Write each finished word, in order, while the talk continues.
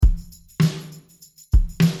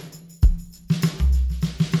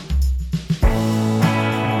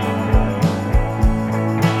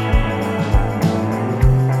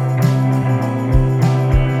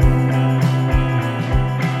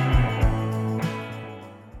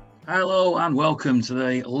Hello and welcome to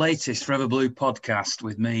the latest Forever Blue podcast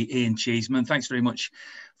with me, Ian Cheeseman. Thanks very much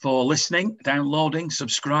for listening, downloading,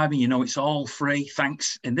 subscribing. You know, it's all free.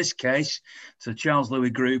 Thanks, in this case, to the Charles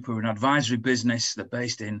Lewis Group, who are an advisory business. They're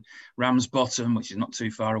based in Ramsbottom, which is not too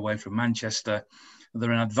far away from Manchester.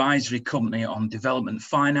 They're an advisory company on development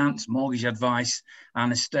finance, mortgage advice,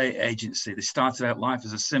 and estate agency. They started out life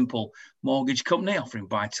as a simple mortgage company offering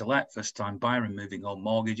buy-to-let, first-time buyer and moving home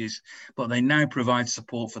mortgages, but they now provide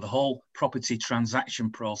support for the whole property transaction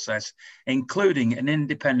process, including an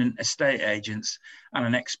independent estate agents and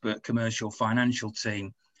an expert commercial financial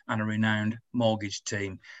team and a renowned mortgage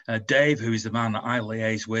team. Dave, who is the man that I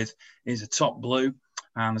liaise with, is a top blue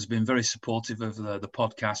and has been very supportive of the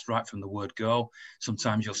podcast right from the word go.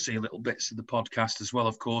 Sometimes you'll see little bits of the podcast as well,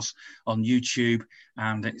 of course, on YouTube,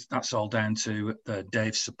 and that's all down to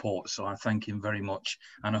Dave's support. So I thank him very much.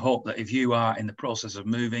 And I hope that if you are in the process of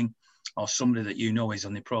moving, or somebody that you know is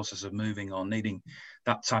in the process of moving or needing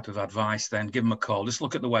that type of advice, then give them a call. Just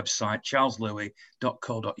look at the website,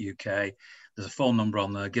 charleslewis.co.uk. There's a phone number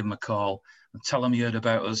on there. Give them a call and tell them you heard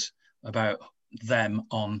about us, about them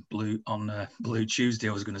on Blue Tuesday.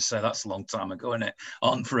 I was going to say that's a long time ago, isn't it?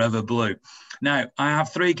 On Forever Blue. Now, I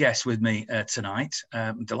have three guests with me tonight.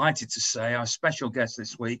 I'm delighted to say our special guest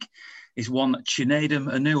this week is one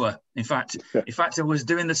Chinedum Onua. In fact, I was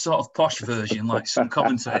doing the sort of posh version like some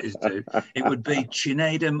commentators do. It would be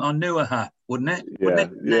Chinedum Onua, wouldn't it? Yeah,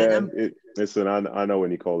 wouldn't it, yeah. Listen, I know when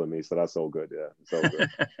you're calling me, so that's all good. Yeah, it's all good.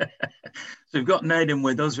 So we've got Nedum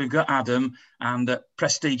with us, we've got Adam, and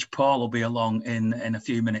Prestige Paul will be along in a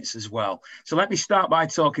few minutes as well. So let me start by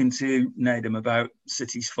talking to Nedum about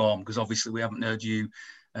City's form, because obviously we haven't heard you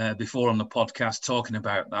before on the podcast talking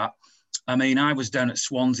about that. I mean, I was down at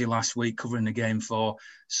Swansea last week covering the game for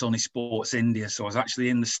Sony Sports India, so I was actually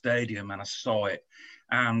in the stadium and I saw it.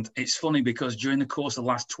 And it's funny because during the course of the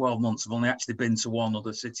last 12 months, I've only actually been to one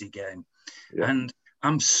other City game. Yeah. And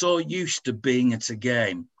I'm so used to being at a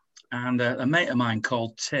game. And a mate of mine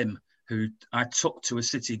called Tim, who I took to a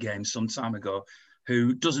City game some time ago,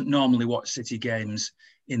 who doesn't normally watch City games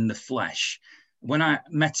in the flesh. When I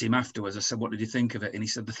met him afterwards, I said, what did you think of it? And he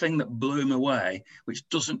said, the thing that blew him away, which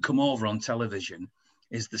doesn't come over on television,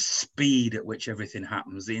 is the speed at which everything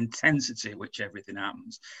happens, the intensity at which everything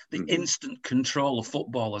happens, the instant control of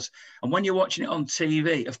footballers. And when you're watching it on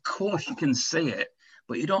TV, of course you can see it,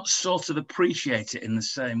 but you don't sort of appreciate it in the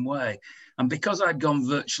same way. And because I'd gone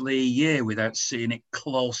virtually a year without seeing it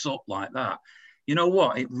close up like that, you know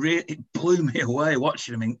what? It blew me away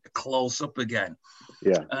watching them in close up again.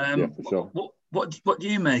 Yeah, for sure. What do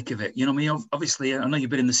you make of it? You know, I mean, obviously, I know you've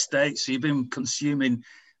been in the States, so you've been consuming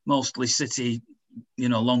mostly City, you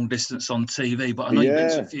know, long distance on TV, but I know you've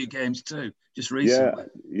been to a few games too, just recently.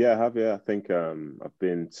 Yeah, I have. Yeah, I think I've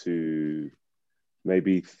been to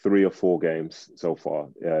maybe 3 or 4 games so far,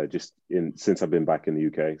 since I've been back in the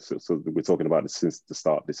UK. So we're talking about it since the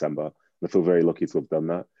start of December. And I feel very lucky to have done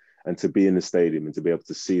that. And to be in the stadium and to be able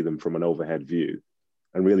to see them from an overhead view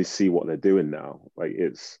and really see what they're doing now, like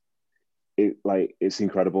it's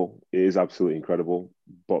incredible. It is absolutely incredible,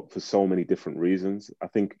 but for so many different reasons. I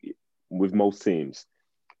think with most teams,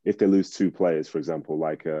 if they lose 2 players, for example,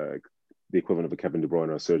 like the equivalent of a Kevin De Bruyne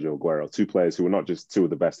or Sergio Aguero, 2 players who are not just 2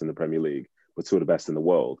 of the best in the Premier League, but 2 of the best in the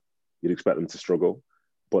world, you'd expect them to struggle.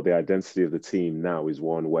 But the identity of the team now is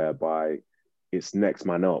one whereby it's next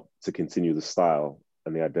man up to continue the style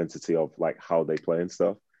and the identity of like how they play and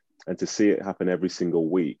stuff. And to see it happen every single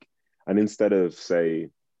week. And instead of, say,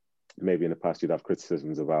 maybe in the past you'd have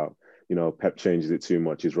criticisms about, you know, Pep changes it too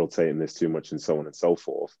much, he's rotating this too much and so on and so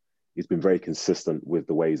forth. He's been very consistent with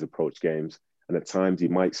the way he's approached games. And at times he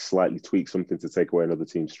might slightly tweak something to take away another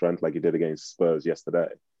team's strength, like he did against Spurs yesterday.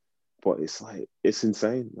 But it's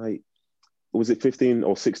insane. Like, was it 15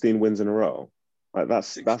 or 16 wins in a row? Like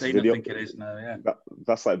that's video. I think it is now. Yeah,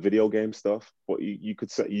 that's like video game stuff. But you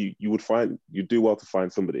could say you'd do well to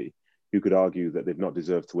find somebody who could argue that they've not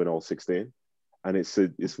deserved to win all 16. And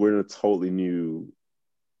we're in a totally new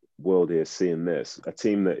world here, seeing this, a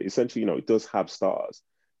team that essentially, you know, it does have stars,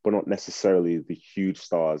 but not necessarily the huge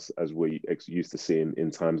stars as we used to see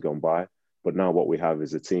in times gone by. But now what we have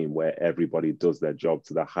is a team where everybody does their job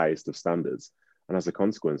to the highest of standards. And as a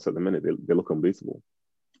consequence, at the minute, they look unbeatable.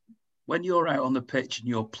 When you're out on the pitch and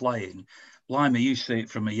you're playing, blimey, you see it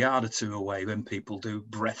from a yard or 2 away when people do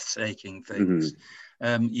breathtaking things.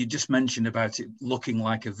 You just mentioned about it looking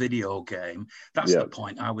like a video game. That's the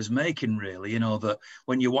point I was making, really, you know, that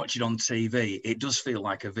when you watch it on TV, it does feel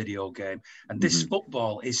like a video game. And this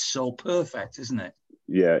football is so perfect, isn't it?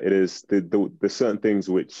 Yeah, it is. There's certain things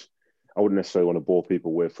which I wouldn't necessarily want to bore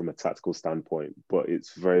people with from a tactical standpoint, but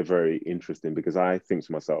it's very, very interesting because I think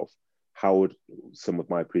to myself, how would some of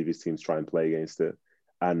my previous teams try and play against it?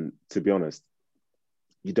 And to be honest,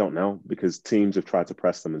 you don't know because teams have tried to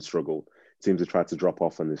press them and struggled. Teams have tried to drop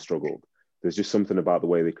off and they struggled. There's just something about the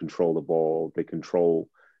way they control the ball. They control,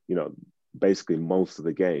 you know, basically most of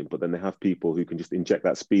the game, but then they have people who can just inject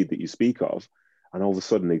that speed that you speak of. And all of a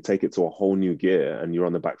sudden they take it to a whole new gear and you're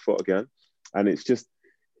on the back foot again. And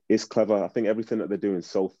it's clever. I think everything that they're doing is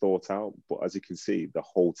so thought out, but as you can see, the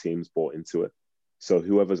whole team's bought into it. So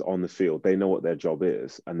whoever's on the field, they know what their job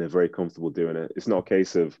is and they're very comfortable doing it. It's not a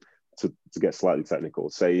case of, to get slightly technical,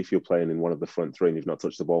 say if you're playing in one of the front three and you've not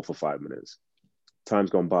touched the ball for 5 minutes, time's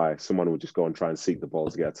gone by, someone would just go and try and seek the ball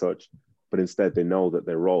to get a touch. But instead, they know that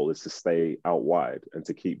their role is to stay out wide and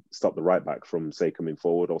to stop the right back from, say, coming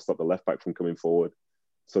forward or stop the left back from coming forward.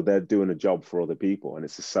 So they're doing a job for other people and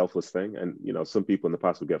it's a selfless thing. And, you know, some people in the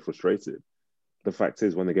past would get frustrated. The fact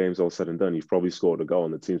is, when the game's all said and done, you've probably scored a goal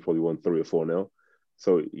and the team's probably won 3 or 4-0.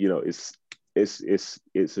 So, you know,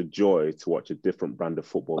 it's a joy to watch a different brand of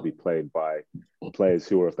football be played by players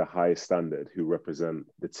who are of the highest standard, who represent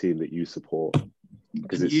the team that you support.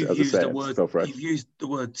 Because it's, as I said, you've used the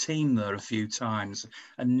word team there a few times,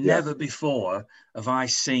 and never before have I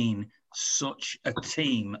seen such a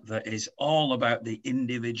team that is all about the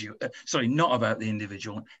individual. Sorry, not about the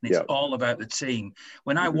individual. And it's all about the team.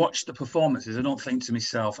 When I watch the performances, I don't think to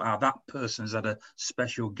myself, that person's had a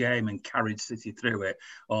special game and carried City through it,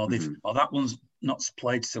 or that one's not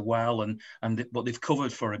played so well, but they've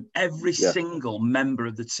covered for him. Every single member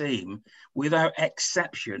of the team, without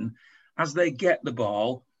exception, as they get the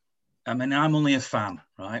ball, I mean, I'm only a fan,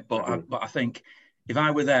 right? But I think if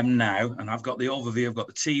I were them now, and I've got the overview, I've got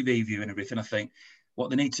the TV view and everything, I think what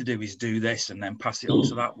they need to do is do this and then pass it on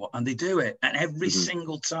to that one. And they do it. And every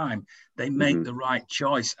single time they make the right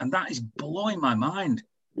choice. And that is blowing my mind.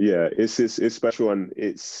 Yeah, it's special. And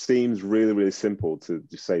it seems really, really simple to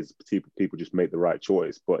just say people just make the right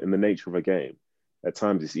choice. But in the nature of a game, at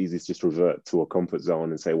times it's easy to just revert to a comfort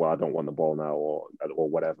zone and say, well, I don't want the ball now or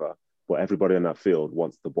whatever. But everybody on that field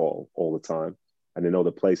wants the ball all the time. And they know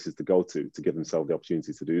the places to go to give themselves the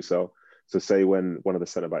opportunity to do so. So say when one of the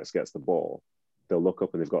centre-backs gets the ball, they'll look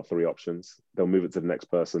up and they've got 3 options. They'll move it to the next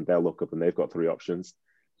person. They'll look up and they've got 3 options.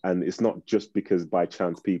 And it's not just because by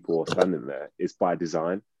chance people are standing there. It's by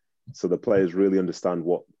design. So the players really understand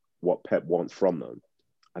what Pep wants from them.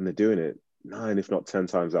 And they're doing it 9, if not 10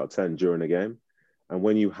 times out of 10 during a game. And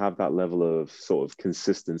when you have that level of sort of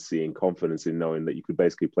consistency and confidence in knowing that you could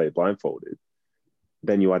basically play blindfolded,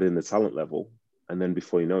 then you add in the talent level. And then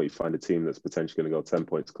before you know it, you find a team that's potentially going to go 10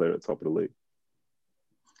 points clear at the top of the league.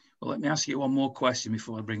 Well, let me ask you one more question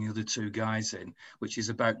before I bring the other 2 guys in, which is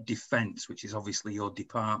about defence, which is obviously your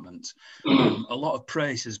department. A lot of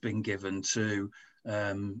praise has been given to,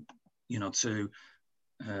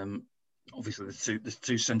 obviously the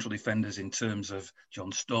two central defenders in terms of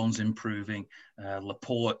John Stones improving,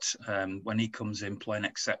 Laporte when he comes in playing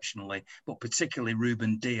exceptionally, but particularly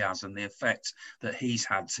Ruben Diaz and the effect that he's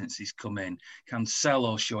had since he's come in.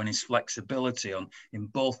 Cancelo showing his flexibility in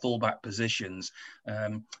both fullback positions.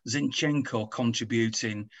 Zinchenko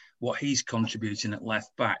contributing what he's contributing at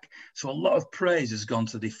left back. So a lot of praise has gone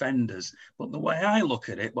to defenders. But the way I look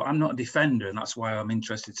at it, but I'm not a defender, and that's why I'm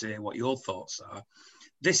interested to hear what your thoughts are.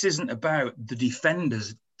 This isn't about the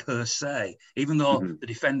defenders per se, even though the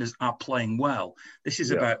defenders are playing well. This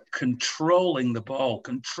is about controlling the ball,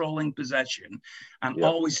 controlling possession, and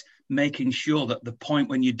always making sure that the point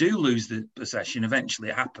when you do lose the possession, eventually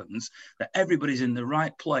it happens, that everybody's in the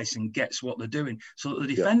right place and gets what they're doing, so that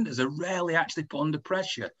the defenders are rarely actually put under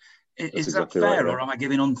pressure. Is exactly that fair, right, or am I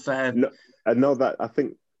giving unfair? No, I know that. I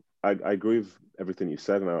think I agree with everything you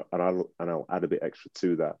said, and I'll add a bit extra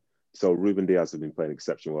to that. So Ruben Diaz has been playing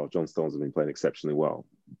exceptionally well. John Stones has been playing exceptionally well.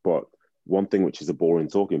 But one thing which is a boring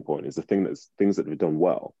talking point is things that they've done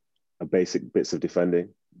well are basic bits of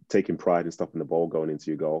defending, taking pride in stopping the ball going into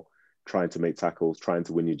your goal, trying to make tackles, trying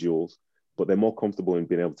to win your duels. But they're more comfortable in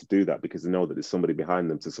being able to do that because they know that there's somebody behind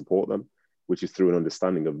them to support them, which is through an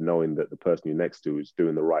understanding of knowing that the person you're next to is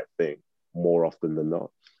doing the right thing more often than not.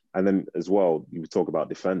 And then as well, you talk about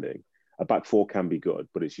defending. A back 4 can be good,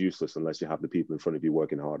 but it's useless unless you have the people in front of you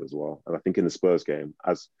working hard as well. And I think in the Spurs game,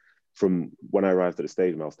 as from when I arrived at the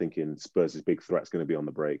stadium, I was thinking Spurs' big threat's going to be on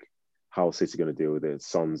the break. How is City going to deal with it?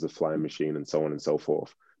 Son's a flying machine and so on and so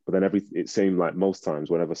forth. But then it seemed like most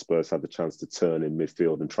times whenever Spurs had the chance to turn in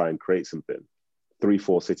midfield and try and create something,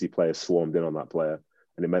 3-4 City players swarmed in on that player.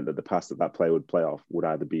 And it meant that the pass that player would play off would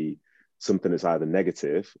either be something that's either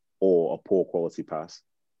negative or a poor quality pass.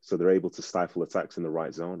 So they're able to stifle attacks in the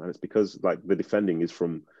right zone. And it's because like the defending is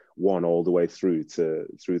from one all the way through to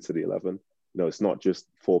the 11. It's not just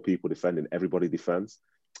 4 people defending; everybody defends,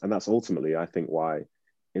 and that's ultimately, I think, why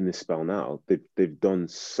in this spell now they've done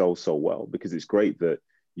so well, because it's great that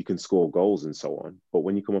you can score goals and so on, but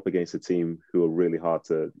when you come up against a team who are really hard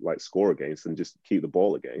to score against and just keep the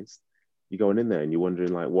ball against, you're going in there and you're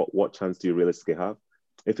wondering what chance do you realistically have?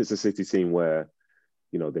 If it's a City team where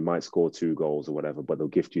they might score 2 goals or whatever, but they'll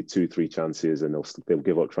gift you 2-3 chances and they'll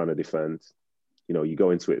give up trying to defend. You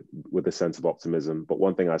go into it with a sense of optimism. But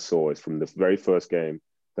one thing I saw is from the very first game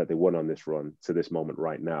that they won on this run to this moment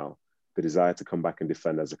right now, the desire to come back and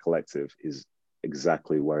defend as a collective is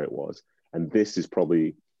exactly where it was. And this is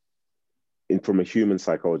probably, from a human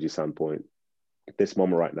psychology standpoint, this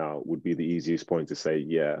moment right now would be the easiest point to say,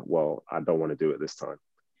 yeah, well, I don't want to do it this time.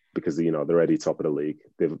 Because, they're already top of the league.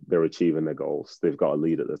 They're achieving their goals. They've got a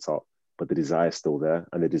lead at the top, but the desire is still there.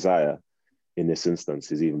 And the desire in this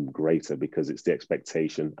instance is even greater because it's the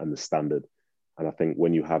expectation and the standard. And I think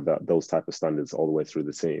when you have those type of standards all the way through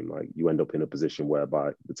the team, you end up in a position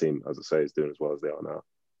whereby the team, as I say, is doing as well as they are now.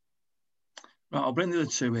 Right, I'll bring the other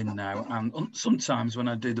 2 in now. And sometimes when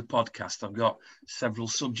I do the podcast, I've got several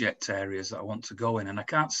subject areas that I want to go in, and I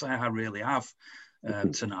can't say I really have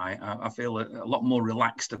tonight. I feel a lot more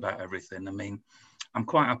relaxed about everything. I mean, I'm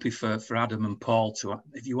quite happy for Adam and Paul to,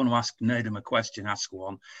 if you want to ask Nedum a question, ask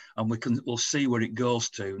one, and we'll see where it goes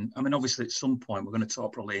to. I mean, obviously, at some point, we're going to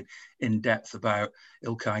talk probably in depth about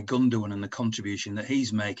İlkay Gundogan and the contribution that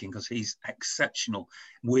he's making, because he's exceptional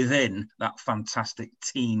within that fantastic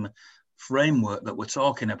team framework that we're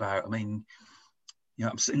talking about. I mean,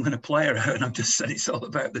 I'm singling a player out and I've just said it's all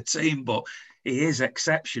about the team, but he is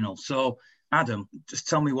exceptional. So, Adam, just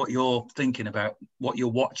tell me what you're thinking about what you're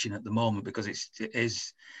watching at the moment, because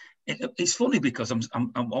it's funny because I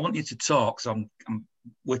want you to talk, so I'm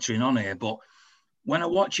wittering on here. But when I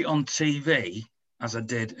watch it on TV, as I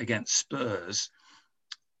did against Spurs,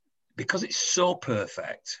 because it's so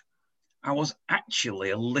perfect, I was actually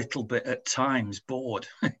a little bit at times bored.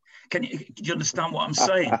 Do you understand what I'm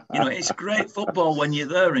saying? It's great football when you're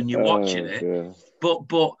there and you're watching it, yeah.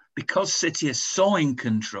 But because City is so in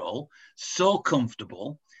control, so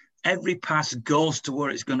comfortable, every pass goes to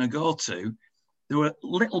where it's going to go to. There were a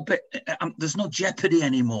little bit. There's no jeopardy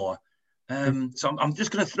anymore. So I'm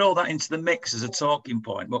just going to throw that into the mix as a talking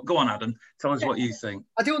point. But go on, Adam. Tell us what you think.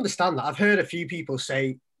 I do understand that. I've heard a few people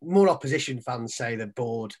say, more opposition fans say they're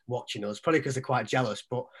bored watching us, probably because they're quite jealous.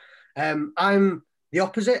 But I'm the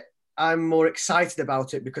opposite. I'm more excited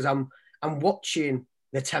about it because I'm watching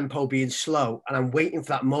the tempo being slow, and I'm waiting for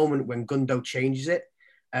that moment when Gundo changes it.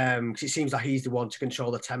 Because it seems like he's the one to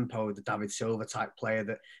control the tempo, the David Silva type player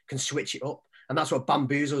that can switch it up, and that's what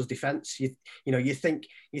bamboozles defence. You think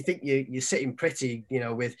you're sitting pretty,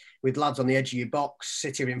 with lads on the edge of your box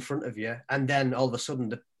sitting in front of you, and then all of a sudden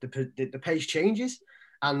the pace changes,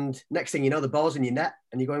 and next thing you know, the ball's in your net,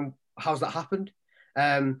 and you're going, how's that happened?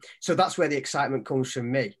 So that's where the excitement comes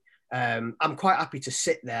from me. I'm quite happy to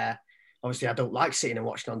sit there. Obviously, I don't like sitting and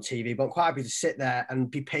watching on TV, but I'm quite happy to sit there and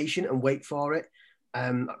be patient and wait for it,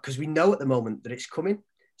 because we know at the moment that it's coming.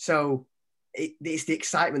 So it's the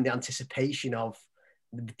excitement, the anticipation of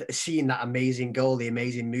seeing that amazing goal, the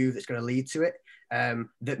amazing move that's going to lead to it,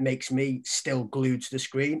 that makes me still glued to the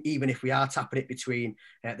screen, even if we are tapping it between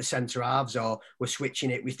the centre halves or we're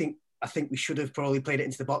switching it. I think we should have probably played it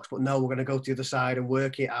into the box, but no, we're going to go to the other side and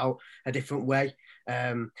work it out a different way.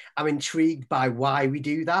 I'm intrigued by why we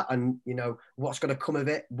do that and, what's going to come of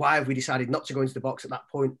it. Why have we decided not to go into the box at that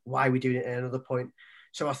point? Why are we doing it at another point?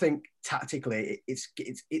 So I think tactically it's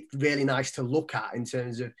really nice to look at in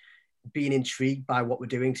terms of being intrigued by what we're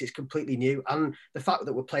doing, because it's completely new. And the fact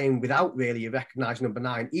that we're playing without really a recognised number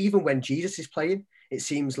 9, even when Jesus is playing, it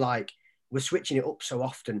seems like we're switching it up so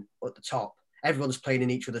often at the top. Everyone's playing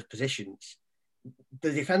in each other's positions.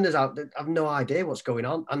 The defenders have no idea what's going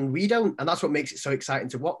on, and we don't. And that's what makes it so exciting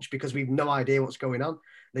to watch, because we've no idea what's going on.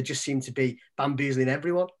 They just seem to be bamboozling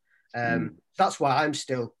everyone. That's why I'm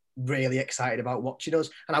still really excited about watching us.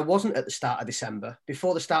 And I wasn't at the start of December,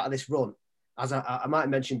 before the start of this run. As I might have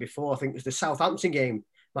mentioned before, I think it was the Southampton game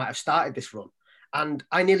might have started this run. And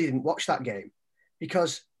I nearly didn't watch that game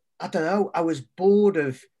because, I don't know, I was bored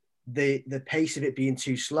of the pace of it being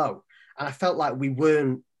too slow. And I felt like we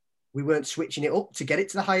weren't switching it up to get it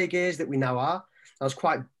to the higher gears that we now are. I was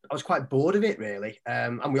quite bored of it, really.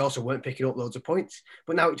 And we also weren't picking up loads of points.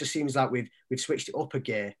 But now it just seems like we've switched it up a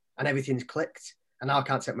gear and everything's clicked. And now I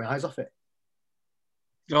can't take my eyes off it.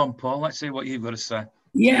 Go on, Paul. Let's see what you've got to say.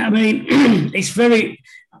 Yeah, I mean,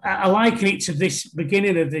 I liken it to this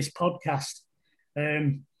beginning of this podcast.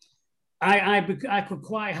 I could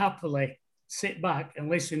quite happily sit back and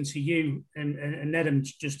listen to you and Nedum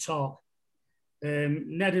just talk.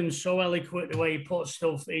 Nedum's so eloquent the way he puts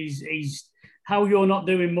stuff. He's how you're not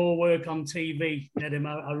doing more work on TV, Nedum.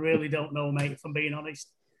 I really don't know, mate, if I'm being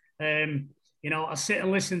honest. I sit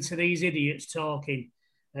and listen to these idiots talking.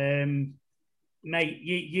 Mate,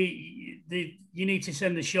 you need to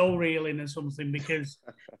send a show reel in or something because,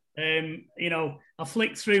 I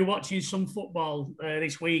flicked through watching some football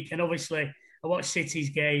this week, and obviously I watched City's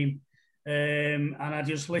game, and I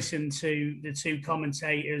just listened to the two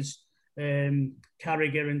commentators,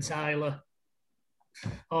 Carragher and Tyler.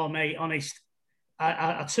 Oh, mate, honest,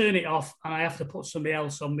 I turn it off and I have to put somebody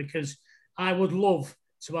else on because I would love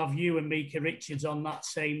to have you and Micah Richards on that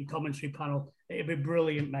same commentary panel. It'd be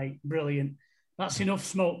brilliant, mate, brilliant. That's enough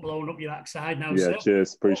smoke blowing up your backside now, yeah, sir.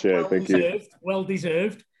 Cheers, appreciate it. Thank you. Well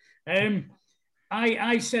deserved.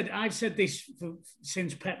 I've said this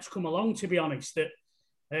since Pep's come along. To be honest, that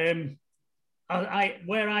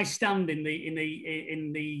where I stand in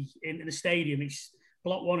the stadium, it's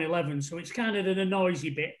block 111, so it's kind of in a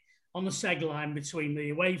noisy bit on the seg line between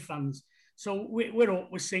the away fans. So we're up,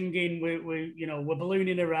 we're singing, we're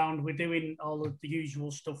ballooning around, we're doing all of the usual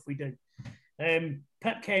stuff we do.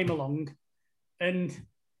 Pep came along, and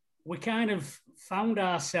we kind of found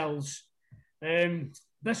ourselves.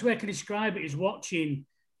 Best way I can describe it is watching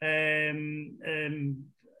a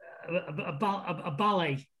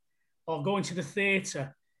ballet or going to the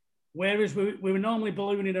theatre. Whereas we were normally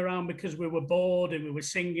ballooning around because we were bored and we were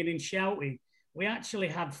singing and shouting, we actually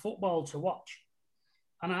had football to watch.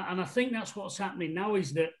 And I think that's what's happening now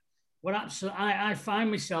is that we're absolutely. I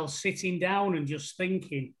find myself sitting down and just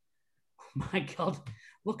thinking, oh my God,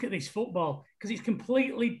 look at this football, because it's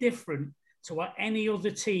completely different to what any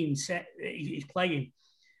other team is playing.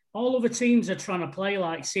 All other teams are trying to play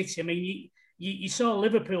like City. I mean, you saw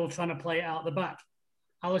Liverpool trying to play it out the back.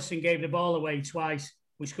 Alisson gave the ball away twice.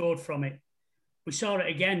 We scored from it. We saw it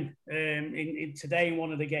again today in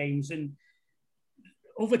one of the games. And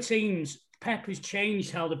other teams, Pep has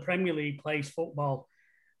changed how the Premier League plays football.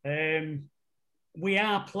 We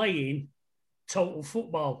are playing total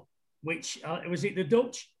football, which was it the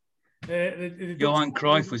Dutch? The Johan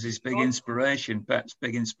Cruyff was his big inspiration, Pep's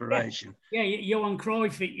big inspiration. Yeah, Johan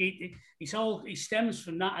Cruyff. It stems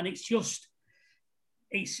from that, and it's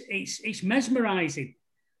mesmerising,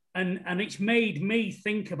 and it's made me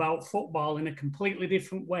think about football in a completely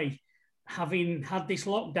different way. Having had this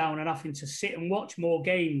lockdown and having to sit and watch more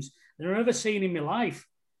games than I've ever seen in my life,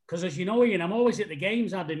 because as you know, Ian, I'm always at the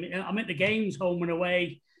games. I'm at the games home and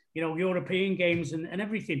away, European games and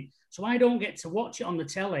everything. So I don't get to watch it on the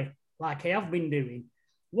telly like I have been doing.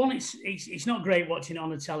 One, it's not great watching it on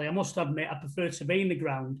the telly. I must admit, I prefer to be in the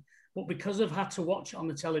ground. But because I've had to watch it on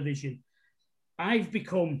the television, I've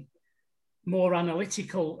become more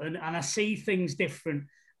analytical and I see things different.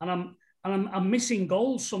 And I'm missing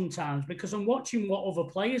goals sometimes because I'm watching what other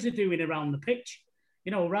players are doing around the pitch,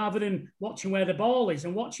 rather than watching where the ball is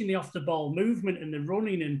and watching the off the ball movement and the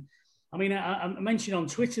running. And I mean, I mentioned on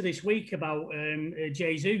Twitter this week about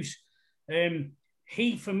Jesus.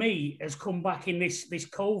 He, for me, has come back in this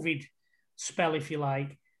COVID spell, if you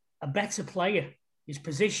like, a better player. His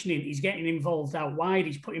positioning, he's getting involved out wide.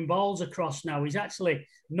 He's putting balls across now. He's actually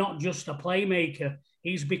not just a playmaker.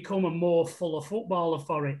 He's become a more fuller footballer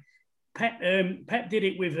for it. Pep did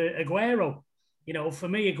it with Aguero. For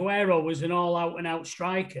me, Aguero was an all-out-and-out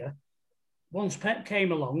striker. Once Pep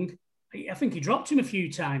came along, I think he dropped him a few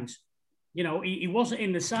times. He wasn't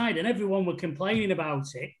in the side, and everyone were complaining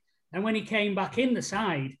about it. And when he came back in the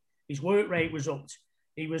side, his work rate was upped.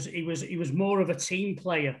 He was more of a team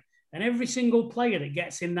player. And every single player that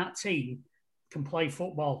gets in that team can play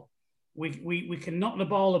football. We can knock the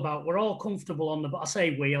ball about. We're all comfortable on the ball. I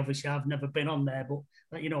say we, obviously, I've never been on there,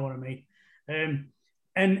 but you know what I mean.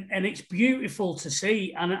 And it's beautiful to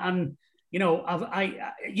see. And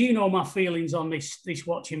my feelings on this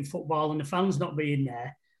watching football and the fans not being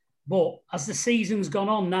there. But as the season's gone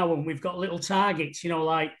on now and we've got little targets,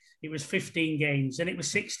 like it was 15 games and it was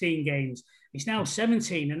 16 games. It's now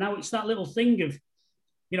 17. And now it's that little thing of,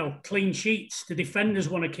 clean sheets. The defenders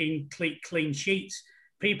want to clean sheets.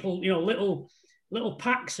 People, little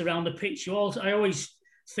packs around the pitch. I always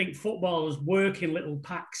think footballers work in little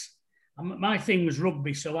packs. My thing was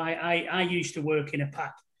rugby, so I used to work in a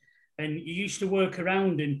pack. And you used to work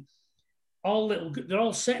around and they're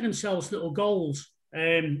all setting themselves little goals.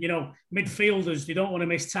 Midfielders, they don't want to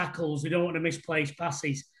miss tackles. They don't want to misplace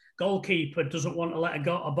passes. Goalkeeper doesn't want to let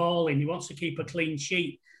a ball in. He wants to keep a clean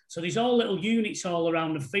sheet. So there's all little units all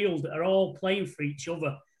around the field that are all playing for each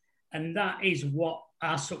other. And that is what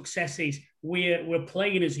our success is. We're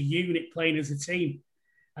playing as a unit, playing as a team.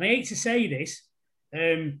 And I hate to say this,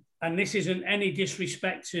 and this isn't any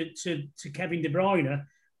disrespect to Kevin De Bruyne,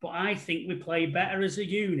 but I think we play better as a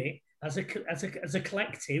unit, as a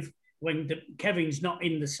collective, when Kevin's not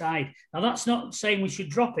in the side. Now, that's not saying we should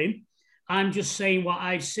drop him. I'm just saying what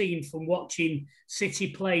I've seen from watching City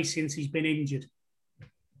play since he's been injured.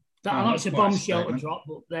 That's a bombshell to drop,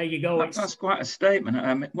 but there you go. That's quite a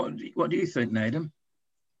statement. What do you think, Nedum?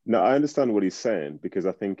 No, I understand what he's saying, because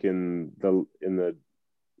I think in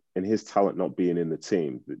his talent not being in the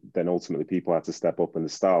team, then ultimately people had to step up, and the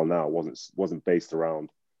style now wasn't based around,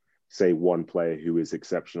 say, one player who is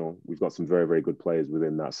exceptional. We've got some very, very good players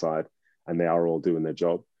within that side, and they are all doing their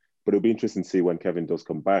job. But it'll be interesting to see when Kevin does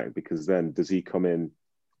come back, because then does he come in,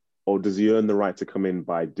 or does he earn the right to come in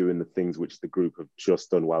by doing the things which the group have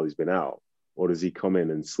just done while he's been out? Or does he come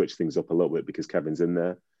in and switch things up a little bit because Kevin's in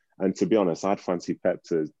there? And to be honest, I'd fancy Pep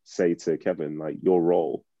to say to Kevin, like, your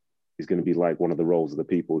role is going to be like one of the roles of the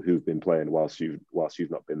people who've been playing whilst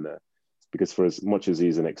you've not been there. Because for as much as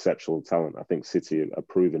he's an exceptional talent, I think City are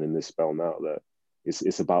proven in this spell now that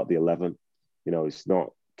it's about the 11. You know, it's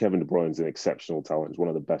not, Kevin De Bruyne's an exceptional talent. He's one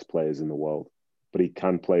of the best players in the world, but he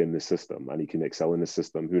can play in this system and he can excel in this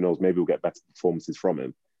system. Who knows, maybe we'll get better performances from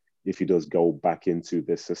him if he does go back into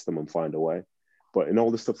this system and find a way. But in all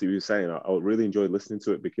the stuff that you were saying, I really enjoyed listening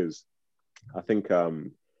to it, because I think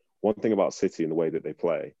one thing about City and the way that they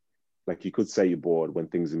play, like, you could say you're bored when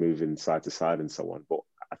things are moving side to side and so on, but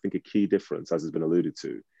I think a key difference, as has been alluded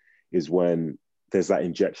to, is when there's that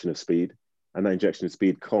injection of speed. And that injection of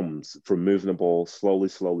speed comes from moving the ball slowly,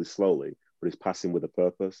 but it's passing with a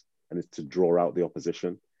purpose, and it's to draw out the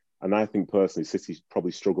opposition. And I think personally, City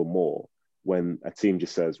probably struggle more when a team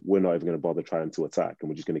just says, we're not even going to bother trying to attack, and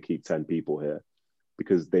we're just going to keep 10 people here.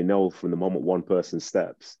 Because they know from the moment one person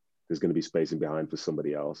steps, there's going to be spacing behind for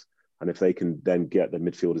somebody else. And if they can then get the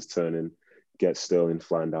midfielders turning, get Sterling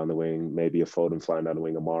flying down the wing, maybe a Foden flying down the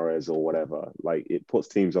wing, a Mahrez or whatever, like, it puts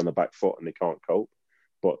teams on the back foot and they can't cope.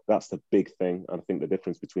 But that's the big thing. And I think the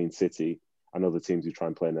difference between City and other teams who try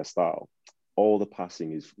and play in their style, all the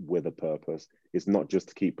passing is with a purpose. It's not just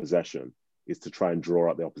to keep possession. It's to try and draw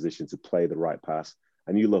out the opposition to play the right pass.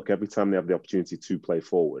 And you look, every time they have the opportunity to play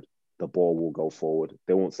forward, the ball will go forward.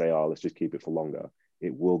 They won't say, oh, let's just keep it for longer.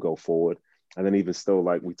 It will go forward. And then even still,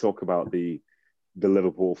 like, we talk about the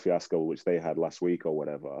Liverpool fiasco, which they had last week or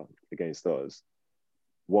whatever against us.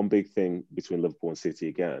 One big thing between Liverpool and City,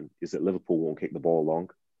 again, is that Liverpool won't kick the ball long.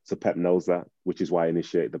 So Pep knows that, which is why I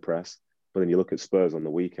initiate the press. But then you look at Spurs on the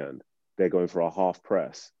weekend, they're going for a half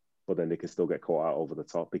press, but then they can still get caught out over the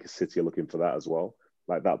top, because City are looking for that as well.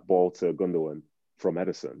 Like that ball to Gundogan from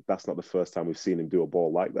Ederson, that's not the first time we've seen him do a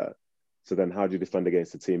ball like that. So then how do you defend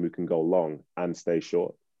against a team who can go long and stay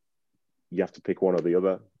short? You have to pick one or the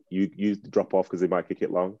other. You drop off because they might kick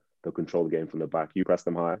it long. They'll control the game from the back. You press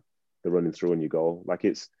them high, they're running through and you go. Like,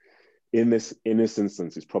 it's in this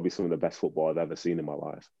instance, it's probably some of the best football I've ever seen in my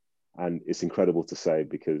life. And it's incredible to say,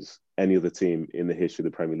 because any other team in the history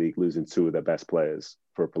of the Premier League losing two of their best players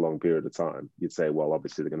for a prolonged period of time, you'd say, well,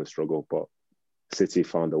 obviously they're going to struggle. But City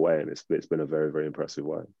found a way, and it's been a very, very impressive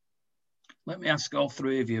way. Let me ask all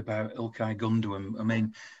three of you about Ilkay Gundogan. I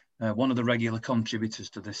mean, one of the regular contributors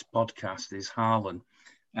to this podcast is Haaland,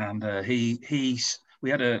 and we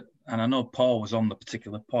had and I know Paul was on the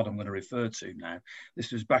particular pod I'm going to refer to now.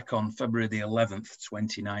 This was back on February the 11th,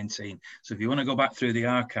 2019. So if you want to go back through the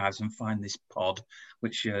archives and find this pod,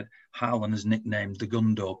 which Haaland has nicknamed the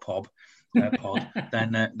Gundo pod,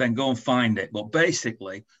 then go and find it. But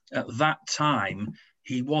basically, at that time,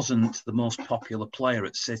 he wasn't the most popular player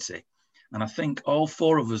at City. And I think all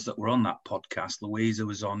four of us that were on that podcast, Louisa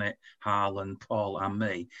was on it, Haaland, Paul and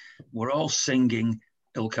me, were all singing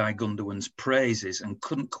Ilkay Gundogan's praises and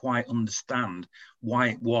couldn't quite understand why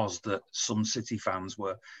it was that some City fans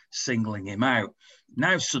were singling him out.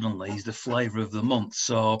 Now suddenly he's the flavour of the month.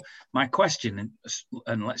 So my question,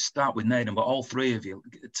 and let's start with Nathan, but all three of you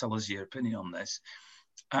tell us your opinion on this.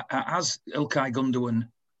 Has Ilkay Gundogan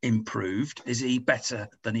improved? Is he better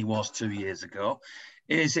than he was 2 years ago?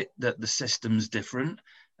 Is it that the system's different?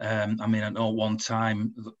 I mean, I know one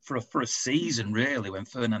time for a season, really, when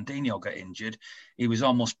Fernandinho got injured, he was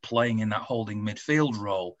almost playing in that holding midfield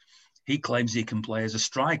role. He claims he can play as a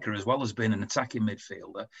striker as well as being an attacking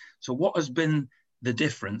midfielder. So what has been the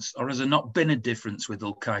difference, or has there not been a difference with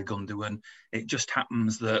Ilkay Gundogan? It just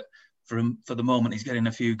happens that for the moment he's getting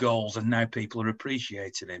a few goals and now people are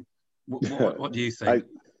appreciating him. What do you think?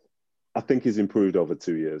 I think he's improved over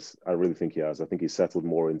 2 years. I really think he has. I think he's settled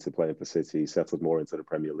more into playing for City. He's settled more into the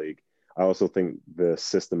Premier League. I also think the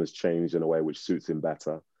system has changed in a way which suits him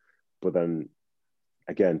better. But then,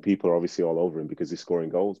 again, people are obviously all over him because he's scoring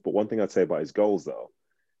goals. But one thing I'd say about his goals, though,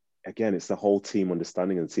 again, it's the whole team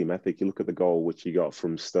understanding and the team ethic. You look at the goal which he got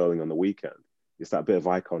from Sterling on the weekend. It's that bit of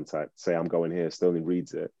eye contact. Say, I'm going here. Sterling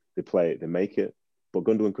reads it. They play it. They make it. But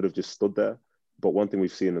Gundogan could have just stood there. But one thing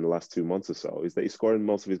we've seen in the last 2 months or so is that he's scoring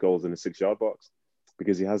most of his goals in the 6-yard box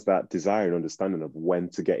because he has that desire and understanding of when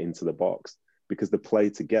to get into the box, because the play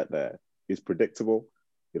to get there is predictable.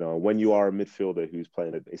 You know, when you are a midfielder who's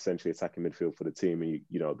playing essentially attacking midfield for the team, and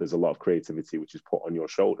you know, there's a lot of creativity which is put on your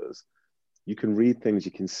shoulders, you can read things,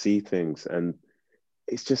 you can see things, and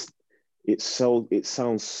it's just, it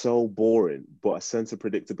sounds so boring, but a sense of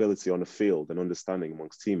predictability on the field and understanding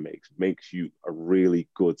amongst teammates makes you a really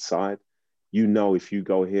good side. You know, if you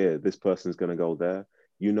go here, this person's going to go there.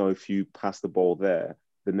 You know, if you pass the ball there,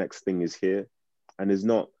 the next thing is here. And there's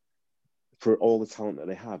not, for all the talent that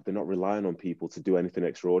they have, they're not relying on people to do anything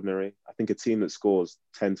extraordinary. I think a team that scores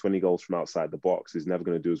 10, 20 goals from outside the box is never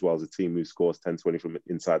going to do as well as a team who scores 10, 20 from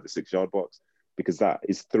inside the 6-yard box, because that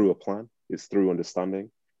is through a plan. It's through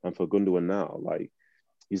understanding. And for Gundogan now, like,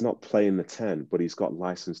 he's not playing the 10, but he's got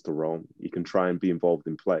license to roam. He can try and be involved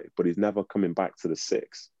in play, but he's never coming back to the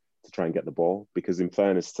 6 to try and get the ball. Because in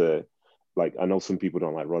fairness to, like, I know some people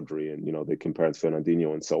don't like Rodri and, you know, they compare him to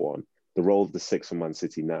Fernandinho and so on. The role of the 6 for Man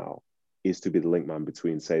City now is to be the link man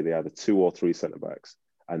between, say, they either 2 or 3 centre-backs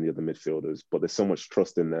and the other midfielders. But there's so much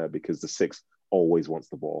trust in there because the 6 always wants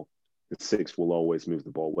the ball. The 6 will always move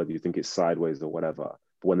the ball, whether you think it's sideways or whatever.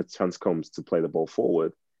 But when the chance comes to play the ball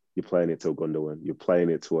forward, you're playing it to a Gundogan, you're playing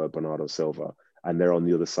it to a Bernardo Silva, and they're on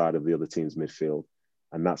the other side of the other team's midfield.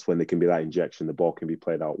 And that's when there can be that injection, the ball can be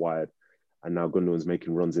played out wide. And now Gundogan's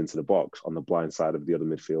making runs into the box on the blind side of the other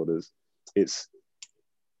midfielders.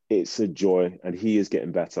 It's a joy, and he is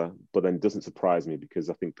getting better. But then it doesn't surprise me, because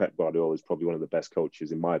I think Pep Guardiola is probably one of the best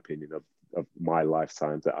coaches, in my opinion, of my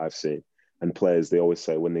lifetime that I've seen. And players, they always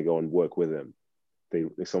say when they go and work with him,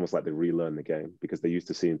 it's almost like they relearn the game, because they're used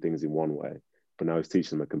to seeing things in one way, but now he's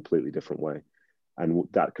teaching them a completely different way. And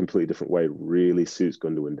that completely different way really suits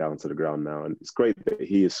Gundogan down to the ground now. And it's great that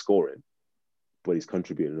he is scoring, but he's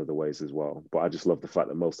contributing in other ways as well. But I just love the fact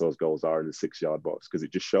that most of those goals are in the 6-yard box, because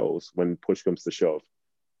it just shows when push comes to shove,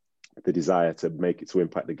 the desire to make it, to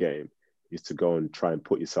impact the game, is to go and try and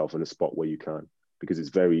put yourself in a spot where you can, because it's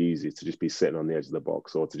very easy to just be sitting on the edge of the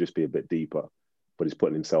box or to just be a bit deeper. But he's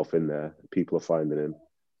putting himself in there. People are finding him.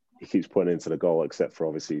 He keeps putting it into the goal, except for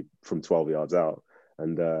obviously from 12 yards out.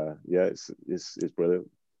 And yeah, it's brilliant.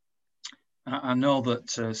 I know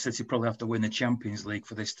that City probably have to win the Champions League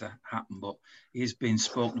for this to happen, but he's been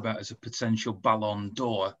spoken about as a potential Ballon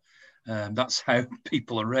d'Or. That's how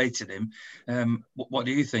people are rating him. What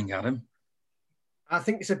do you think, Adam? I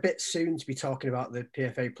think it's a bit soon to be talking about the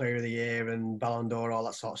PFA Player of the Year and Ballon d'Or, all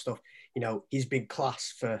that sort of stuff. You know, he's been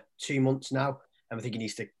class for 2 months now, and I think he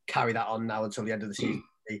needs to carry that on now until the end of the season.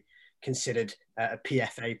 Be considered a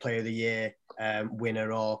PFA Player of the Year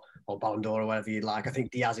winner or Ballon d'Or or whatever you'd like. I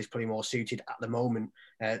think Diaz is probably more suited at the moment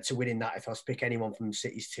to winning that if I was to pick anyone from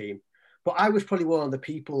City's team. But I was probably one of the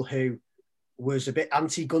people who was a bit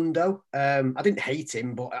anti-Gundo. I didn't hate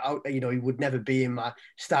him, but he would never be in my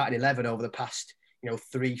starting 11 over the past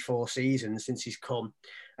 3-4 seasons since he's come.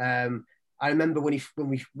 I remember when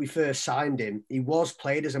we first signed him, he was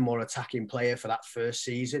played as a more attacking player for that first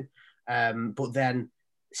season. But then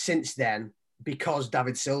since then, because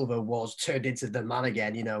David Silva was turned into the man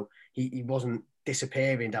again, he wasn't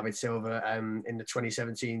disappearing, David Silva, in the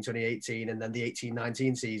 2017, 2018, and then the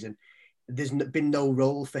 18-19 season. There's been no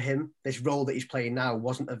role for him. This role that he's playing now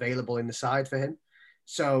wasn't available in the side for him.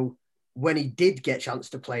 So when he did get a chance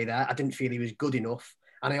to play there, I didn't feel he was good enough.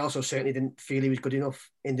 And I also certainly didn't feel he was good enough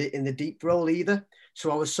in the deep role either.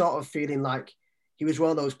 So I was sort of feeling like he was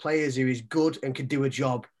one of those players who is good and could do a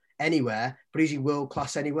job anywhere, but is he world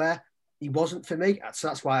class anywhere? He wasn't for me. So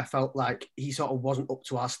that's why I felt like he sort of wasn't up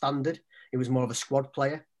to our standard. He was more of a squad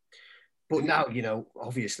player. But now,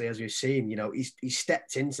 obviously, as we've seen, he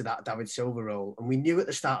stepped into that David Silva role. And we knew at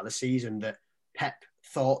the start of the season that Pep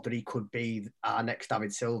thought that he could be our next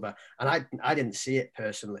David Silva. And I didn't see it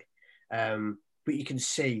personally. But you can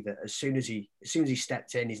see that as soon as he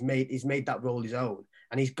stepped in, he's made that role his own.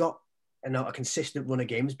 And he's got a consistent run of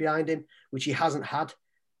games behind him, which he hasn't had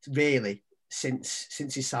really since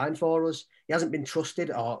he signed for us. He hasn't been trusted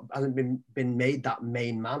or hasn't been made that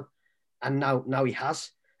main man. And now he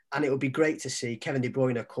has. And it would be great to see Kevin De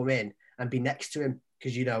Bruyne come in and be next to him,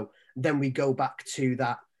 because, then we go back to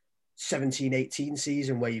that 17-18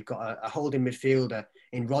 season where you've got a holding midfielder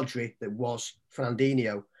in Rodri that was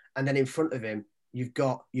Fernandinho. And then in front of him, you've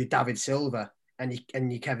got your David Silva and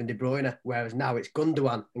your Kevin De Bruyne, whereas now it's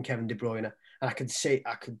Gundogan and Kevin De Bruyne. And I can see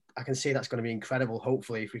that's going to be incredible,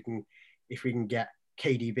 hopefully, if we can get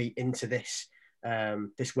KDB into this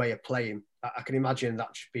this way of playing. I can imagine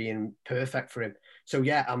that just being perfect for him. So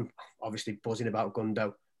yeah, I'm obviously buzzing about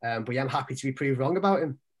Gundo, but yeah, I'm happy to be proved wrong about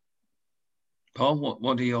him. Paul,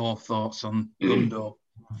 what are your thoughts on Gundo?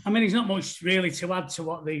 I mean, there's not much really to add to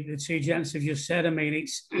what the two gents have just said. I mean,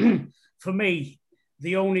 it's for me,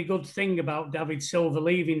 the only good thing about David Silva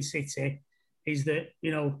leaving City is that,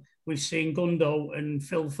 you know, we've seen Gundo and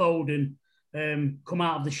Phil Foden come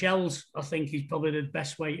out of the shells, I think is probably the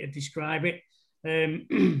best way to describe it.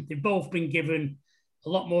 They've both been given a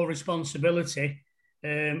lot more responsibility.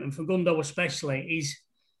 And for Gundo especially,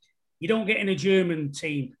 you don't get in a German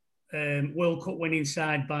team World Cup winning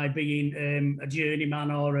side by being a journeyman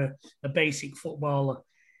or a basic footballer.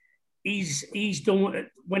 He's done,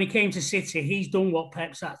 when he came to City, he's done what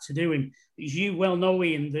Pep's had to do him. As you well know,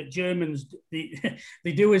 Ian, that Germans, they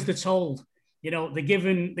do as they're told. You know, they're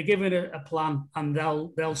given a plan and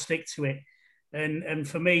they'll stick to it. And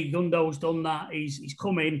for me, Gundo's done that. He's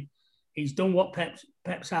come in, he's done what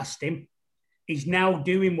Pep's asked him. He's now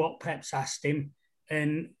doing what Pep's asked him.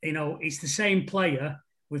 And, you know, it's the same player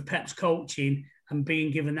with Pep's coaching and being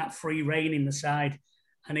given that free rein in the side.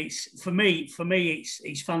 And it's for me,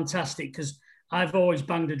 it's fantastic because I've always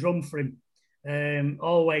banged a drum for him.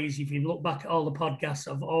 Always, if you look back at all the podcasts,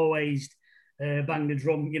 I've always banged a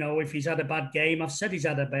drum. You know, if he's had a bad game, I've said he's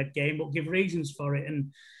had a bad game, but give reasons for it.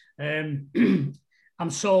 And I'm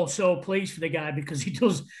so pleased for the guy because he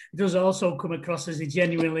does also come across as a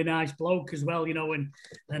genuinely nice bloke as well. You know, and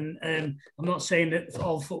I'm not saying that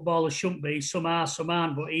all footballers shouldn't be. Some are, some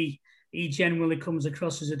aren't, but he genuinely comes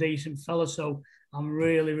across as a decent fella. So I'm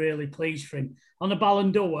really, really pleased for him. On the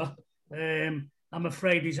Ballon d'Or, I'm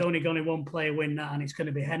afraid there's only going to one player win that, and it's going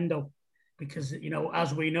to be Hendo. Because, you know,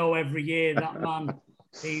 as we know every year, that man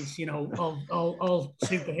is, you know, all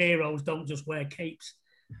superheroes don't just wear capes.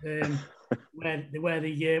 They wear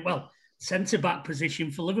the centre-back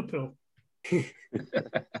position for Liverpool. Can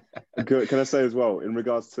I say as well, in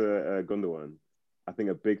regards to Gundogan, I think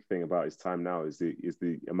a big thing about his time now is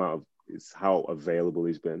how available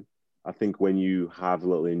he's been. I think when you have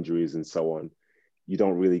little injuries and so on, you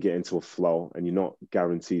don't really get into a flow and you're not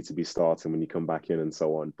guaranteed to be starting when you come back in and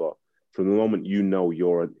so on. But from the moment you know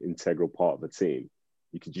you're an integral part of the team,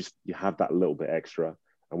 you have that little bit extra.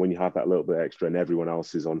 And when you have that little bit extra and everyone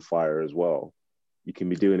else is on fire as well, you can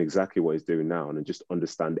be doing exactly what he's doing now and just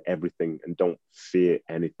understand everything and don't fear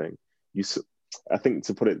anything. I think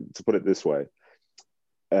to put it this way,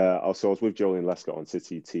 I was with Joleon Lescott on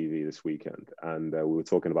City TV this weekend, and we were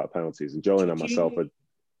talking about penalties. And Joleon and myself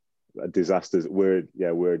are disasters. We're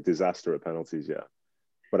a disaster at penalties, yeah.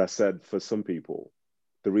 But I said for some people,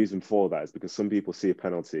 the reason for that is because some people see a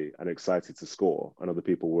penalty and are excited to score, and other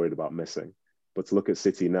people worried about missing. But to look at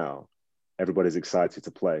City now, everybody's excited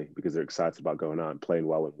to play because they're excited about going out and playing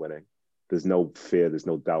well and winning. There's no fear, there's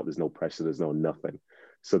no doubt, there's no pressure, there's no nothing.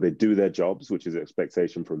 So they do their jobs, which is an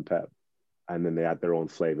expectation from Pep. And then they add their own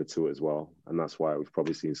flavour to it as well. And that's why we've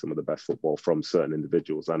probably seen some of the best football from certain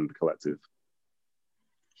individuals and the collective.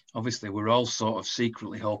 Obviously, we're all sort of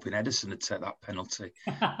secretly hoping Ederson would take that penalty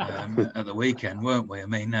at the weekend, weren't we? I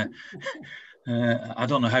mean, I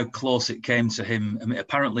don't know how close it came to him. I mean,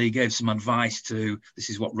 apparently he gave some advice this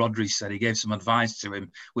is what Rodri said, he gave some advice to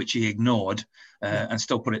him, which he ignored and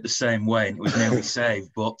still put it the same way, and it was nearly saved.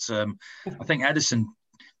 But I think Ederson,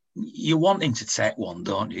 you want him to take one,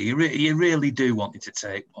 don't you? You really do want him to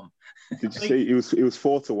take one. Did you see he was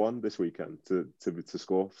 4-1 this weekend to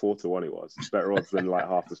score? 4-1 he was. Better odds than like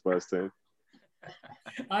half the Spurs team.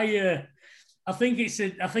 I think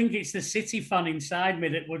it's the City fan inside me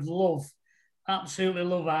that would absolutely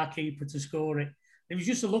love our keeper to score it. There was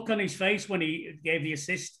just a look on his face when he gave the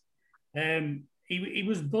assist. He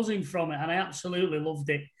was buzzing from it, and I absolutely loved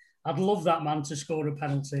it. I'd love that man to score a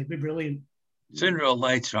penalty. It'd be brilliant. Sooner or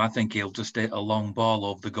later, I think he'll just hit a long ball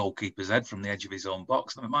over the goalkeeper's head from the edge of his own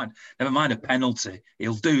box. Never mind a penalty.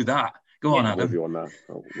 He'll do that. Go on, Adam. I'm with you on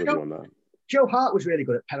that. Joe Hart was really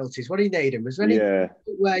good at penalties. What he made him was there any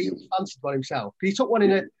where you fancied one himself? He took one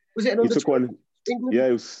was it another? He took one. England? Yeah,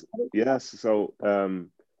 it was. Yes. So I'm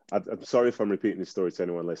sorry if I'm repeating this story to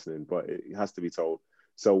anyone listening, but it has to be told.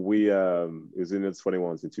 So it was in the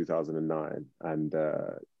 21s in 2009, and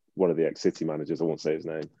one of the ex-City managers, I won't say his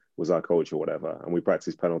name, was our coach or whatever, and we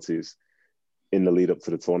practiced penalties in the lead up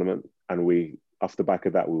to the tournament. And off the back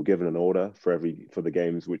of that, we were given an order for the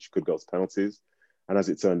games which could go to penalties. And as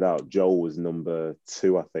it turned out, Joe was number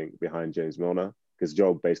 2, I think, behind James Milner, because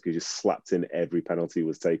Joe basically just slapped in every penalty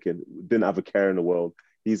was taken. Didn't have a care in the world.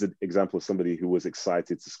 He's an example of somebody who was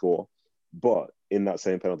excited to score. But in that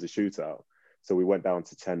same penalty shootout, so we went down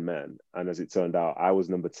to 10 men. And as it turned out, I was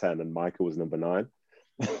number 10 and Micah was number 9.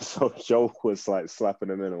 So Joe was like slapping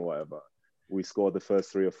him in or whatever. We scored the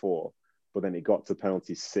first 3 or 4, but then it got to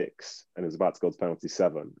penalty 6 and it was about to go to penalty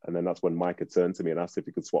 7. And then that's when Mike had turned to me and asked if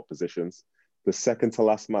he could swap positions. The second to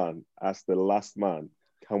last man asked the last man,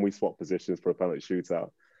 can we swap positions for a penalty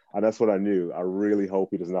shootout? And that's what I knew. I really hope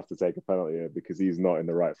he doesn't have to take a penalty here because he's not in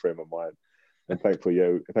the right frame of mind. And thankfully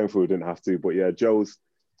we didn't have to. But yeah, Joe's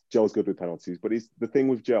good with penalties. But the thing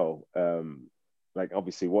with Joe, like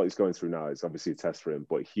obviously what he's going through now is obviously a test for him,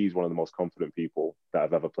 but he's one of the most confident people that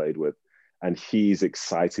I've ever played with. And he's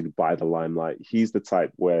excited by the limelight. He's the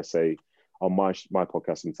type where, say, on my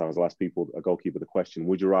podcast sometimes I'll ask people, a goalkeeper, the question,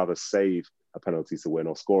 would you rather save a penalty to win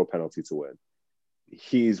or score a penalty to win?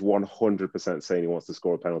 He's 100% saying he wants to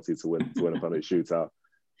score a penalty to win a penalty shootout.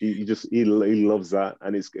 He loves that.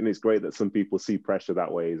 And it's great that some people see pressure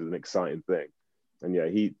that way as an exciting thing. And yeah,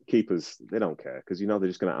 keepers, they don't care because they're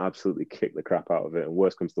just going to absolutely kick the crap out of it. And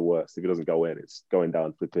worst comes to worst, if it doesn't go in, it's going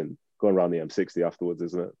down, going around the M60 afterwards,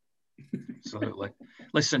 isn't it? Absolutely.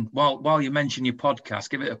 Listen, while you mention your podcast,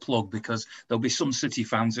 give it a plug because there'll be some City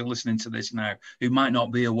fans who are listening to this now who might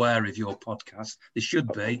not be aware of your podcast. They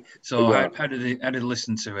should be. So how do they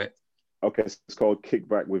listen to it? Okay, so it's called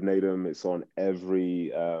Kickback with Nedum. It's on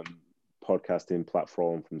every podcasting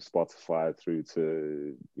platform from Spotify through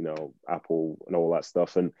to Apple and all that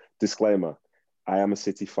stuff. And disclaimer, I am a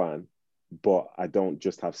City fan, but I don't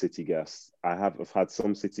just have City guests. I've had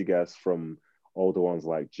some City guests from older ones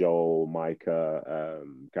like Joel, Micah,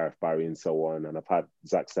 Gareth Barry and so on. And I've had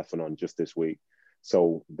Zach Stefan on just this week.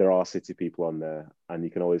 So there are City people on there and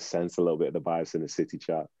you can always sense a little bit of the bias in the City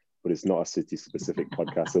chat, but it's not a City specific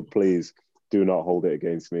podcast. So please do not hold it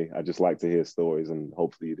against me. I just like to hear stories and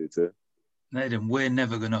hopefully you do too. Nedum, we're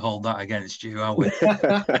never going to hold that against you, are we? But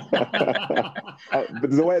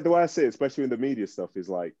the way I say it, especially in the media stuff, is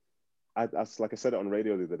like I said it on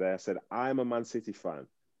radio the other day. I said, I'm a Man City fan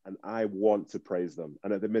and I want to praise them.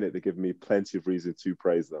 And at the minute, they give me plenty of reason to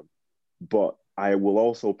praise them. But I will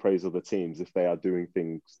also praise other teams if they are doing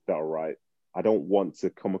things that are right. I don't want to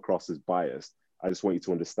come across as biased. I just want you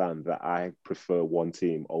to understand that I prefer one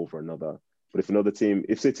team over another. But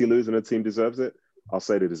if City lose and a team deserves it, I'll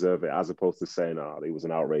say they deserve it, as opposed to saying, it was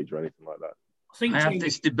an outrage or anything like that. I had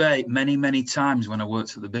this debate many, many times when I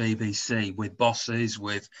worked at the BBC with bosses,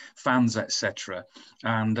 with fans, etc.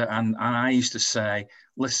 And I used to say,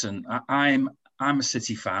 listen, I'm a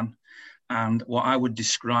City fan, and what I would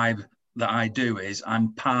describe that I do is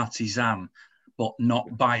I'm partisan, but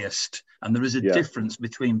not biased. And there is a difference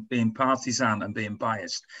between being partisan and being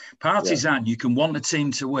biased. Partisan, you can want a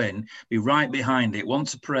team to win, be right behind it, want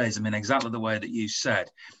to praise them in exactly the way that you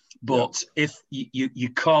said. But if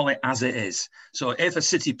you call it as it is. So if a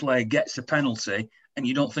City player gets a penalty and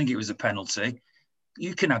you don't think it was a penalty,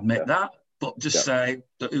 you can admit that, but just say,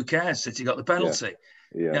 who cares? City got the penalty.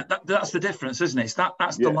 That's the difference, isn't it?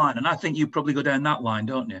 That's the line. And I think you probably go down that line,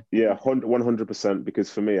 don't you? Yeah, 100%.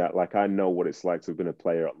 Because for me, I know what it's like to have been a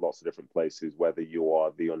player at lots of different places, whether you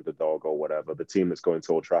are the underdog or whatever, the team that's going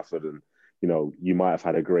to Old Trafford and, you might have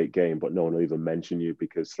had a great game, but no one will even mention you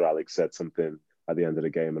because Sir Alex said something at the end of the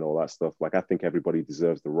game and all that stuff. Like, I think everybody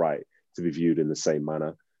deserves the right to be viewed in the same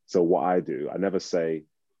manner. So what I do, I never say,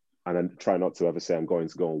 and I try not to ever say I'm going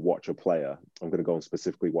to go and watch a player. I'm going to go and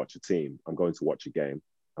specifically watch a team. I'm going to watch a game.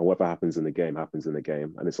 And whatever happens in the game, happens in the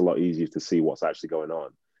game. And it's a lot easier to see what's actually going on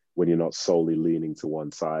when you're not solely leaning to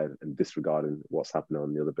one side and disregarding what's happening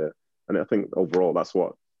on the other bit. And I think overall, that's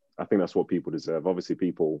what people deserve. Obviously,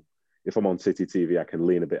 if I'm on City TV, I can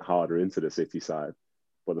lean a bit harder into the City side.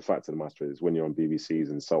 But the fact of the matter is, when you're on BBCs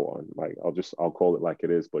and so on, like I'll call it like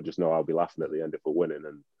it is, but just know I'll be laughing at the end if we're winning,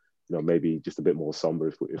 and maybe just a bit more somber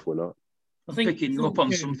if we're not. I think picking up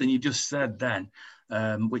on something you just said then,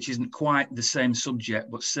 which isn't quite the same subject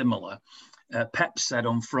but similar. Pep said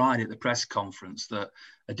on Friday at the press conference that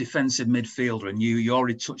a defensive midfielder, and you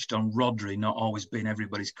already touched on Rodri not always being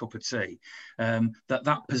everybody's cup of tea,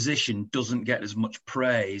 that position doesn't get as much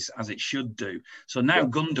praise as it should do. So now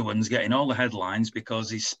Gundogan's getting all the headlines because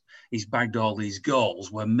he's bagged all these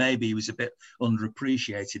goals where maybe he was a bit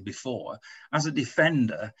underappreciated before. As a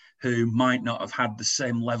defender who might not have had the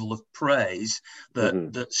same level of praise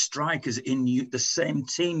that strikers in the same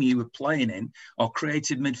team you were playing in or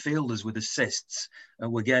creative midfielders with assists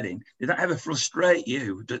were getting, did that ever frustrate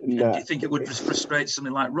you? Do you think it would frustrate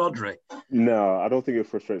something like Rodri? No, I don't think it would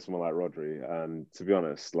frustrate someone like Rodri. And to be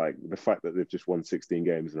honest, like the fact that they've just won 16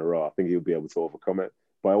 games in a row, I think he'll be able to overcome it.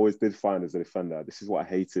 But I always did find as a defender, this is what I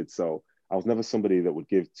hated. So I was never somebody that would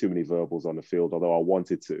give too many verbals on the field, although I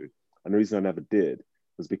wanted to. And the reason I never did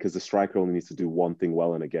was because the striker only needs to do one thing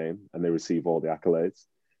well in a game and they receive all the accolades.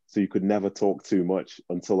 So you could never talk too much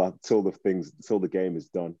until the game is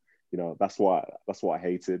done. You know, that's what I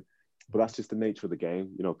hated. But that's just the nature of the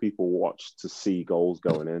game. You know, people watch to see goals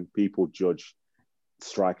going in. People judge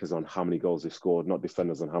strikers on how many goals they've scored, not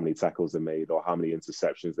defenders on how many tackles they made or how many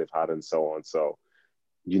interceptions they've had and so on. So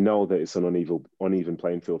you know that it's an uneven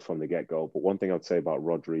playing field from the get-go. But one thing I'd say about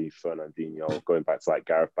Rodri, Fernandinho, going back to like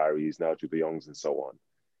Gareth Barry's, Nigel de Jongs and so on,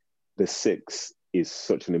 the 6 is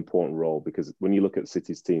such an important role, because when you look at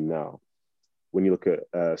City's team now, when you look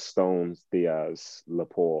at Stones, Diaz,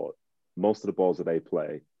 Laporte, most of the balls that they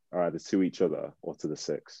play are either to each other or to the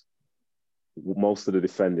 6. Most of the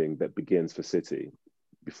defending that begins for City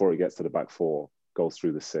before it gets to the back 4 goes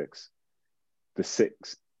through the 6. The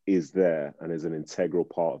 6 is there and is an integral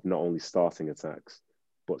part of not only starting attacks,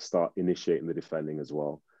 but start initiating the defending as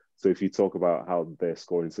well. So if you talk about how they're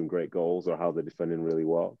scoring some great goals or how they're defending really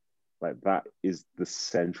well, like that is the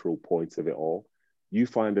central point of it all. You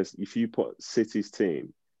find us, if you put City's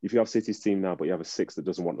team, if you have City's team now, but you have a 6 that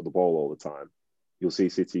doesn't want the ball all the time, you'll see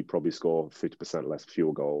City probably score 50%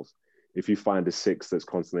 fewer goals. If you find a 6 that's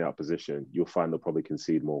constantly out of position, you'll find they'll probably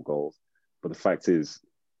concede more goals. But the fact is,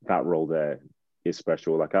 that role there is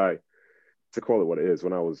special. Like to call it what it is,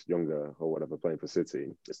 when I was younger or whatever playing for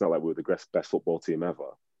City, it's not like we were the best football team ever.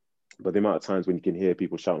 But the amount of times when you can hear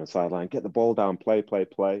people shouting on the sideline, get the ball down, play.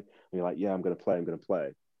 And you're like, yeah, I'm going to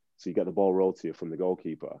play. So you get the ball rolled to you from the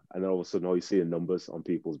goalkeeper. And then all of a sudden, all you see are numbers on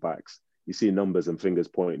people's backs. You see numbers and fingers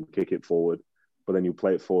pointing, kick it forward. But then you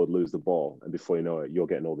play it forward, lose the ball. And before you know it, you're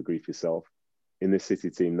getting all the grief yourself. In this City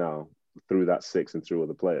team now, through that 6 and through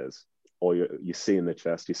other players, or you're seeing the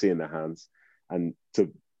chest, you're seeing their hands. And to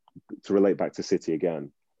relate back to City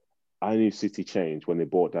again, I knew City changed when they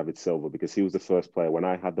bought David Silva, because he was the first player. When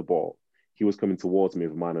I had the ball, he was coming towards me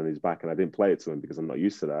with a man on his back, and I didn't play it to him because I'm not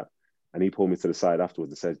used to that. And he pulled me to the side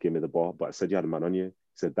afterwards and said, give me the ball. But I said, you had a man on you.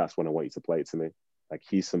 He said, that's when I want you to play it to me. Like,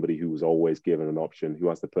 he's somebody who was always given an option, who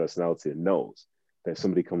has the personality and knows that if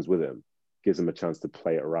somebody comes with him, gives them a chance to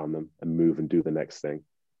play it around them and move and do the next thing.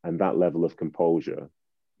 And that level of composure,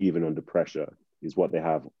 even under pressure, is what they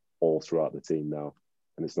have all throughout the team now.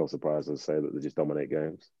 And it's no surprise, I say, that they just dominate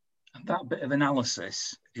games. And that bit of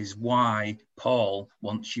analysis is why Paul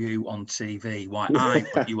wants you on TV, why I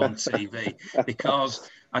put you on TV, because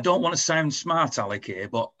I don't want to sound smart aleck here,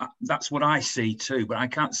 but that's what I see too. But I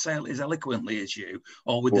can't say it as eloquently as you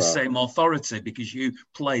or with the same authority, because you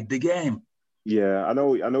played the game. Yeah, I know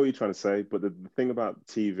what you're trying to say, but the thing about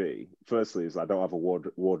TV, firstly, is I don't have a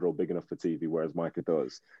wardrobe big enough for TV, whereas Micah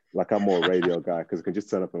does. Like, I'm more a radio guy because I can just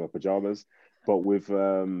turn up in my pajamas. But with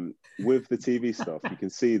the TV stuff, you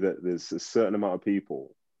can see that there's a certain amount of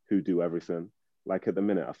people who do everything. Like at the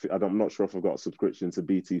minute, I'm not sure if I've got a subscription to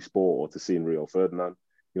BT Sport or to seeing Rio Ferdinand.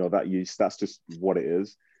 You know, that's just what it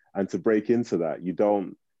is. And to break into that, you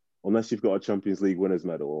don't, unless you've got a Champions League winners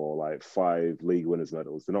medal or like 5 league winners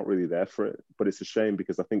medals, they're not really there for it. But it's a shame,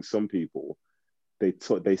 because I think some people,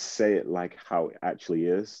 they say it like how it actually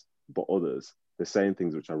is, but others, they're saying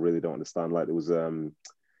things which I really don't understand. Like there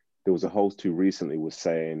was a host who recently was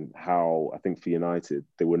saying how, I think for United,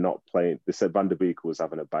 they were not playing. They said Van der Beek was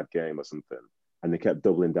having a bad game or something, and they kept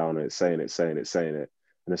doubling down on it, saying it.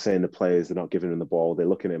 And they're saying the players, they're not giving him the ball, they're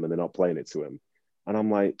looking at him and they're not playing it to him. And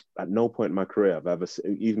I'm like, at no point in my career I've ever,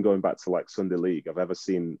 even going back to like Sunday League, I've ever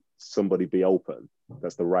seen somebody be open,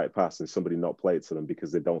 that's the right pass, and somebody not play it to them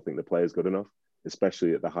because they don't think the player's good enough,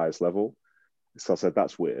 especially at the highest level. So I said,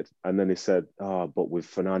 that's weird. And then he said, but with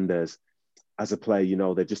Fernandes, as a player, you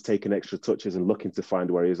know, they're just taking extra touches and looking to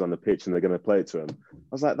find where he is on the pitch and they're going to play it to him. I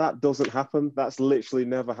was like, that doesn't happen. That's literally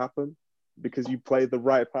never happened, because you played the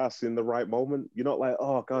right pass in the right moment. You're not like,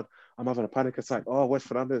 oh God, I'm having a panic attack. Oh, where's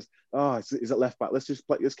Fernandes? Oh, is it left back? Let's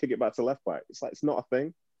kick it back to left back. It's like, it's not a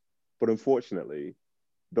thing. But unfortunately,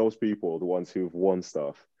 those people, the ones who've won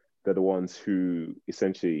stuff, they're the ones who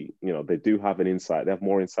essentially, you know, they do have an insight. They have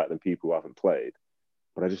more insight than people who haven't played.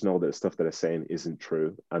 But I just know that the stuff that they're saying isn't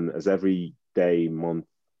true. And as every day, month,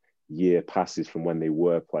 year passes from when they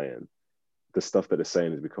were playing, the stuff that they're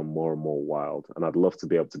saying has become more and more wild. And I'd love to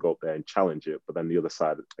be able to go up there and challenge it. But then the other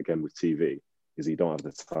side, again, with TV, is you don't have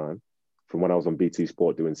the time. From when I was on BT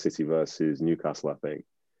Sport doing City versus Newcastle, I think,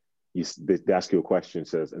 they ask you a question,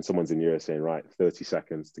 and someone's in your ear saying, right, 30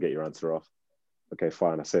 seconds to get your answer off. Okay,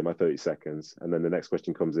 fine. I say my 30 seconds. And then the next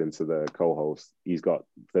question comes into the co-host. He's got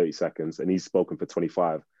 30 seconds and he's spoken for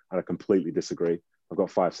 25. And I completely disagree. I've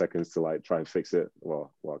got 5 seconds to like try and fix it.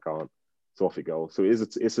 Well, I can't. So off it goes. So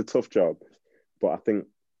it's a tough job. But I think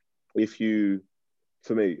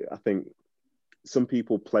for me, I think some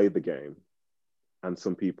people play the game and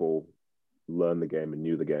some people learn the game and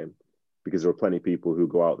knew the game. because there are plenty of people who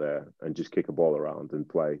go out there and just kick a ball around and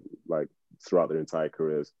play like throughout their entire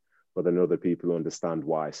careers. But then other people who understand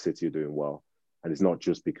why City are doing well. And it's not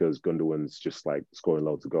just because Gundogan's just like scoring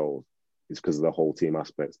loads of goals. It's because of the whole team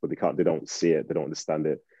aspects, but they don't see it. They don't understand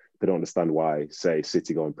it. They don't understand why, say,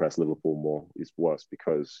 City go and press Liverpool more is worse,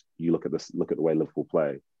 because you look at the way Liverpool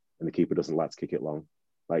play and the keeper doesn't like to kick it long.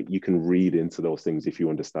 Like, you can read into those things if you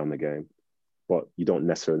understand the game, but you don't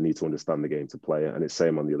necessarily need to understand the game to play it. And it's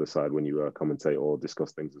same on the other side when you commentate or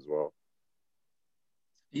discuss things as well.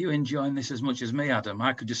 Are you enjoying this as much as me, Adam?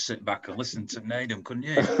 I could just sit back and listen to Nedum, couldn't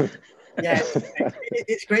you? Yeah,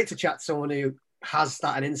 it's great to chat to someone who has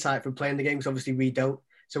that an insight from playing the game, because obviously we don't.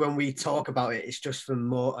 So when we talk about it, it's just from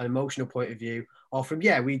more an emotional point of view, or from,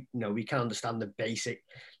 we can understand the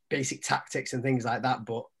basic tactics and things like that.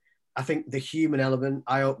 But I think the human element,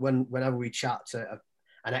 whenever we chat to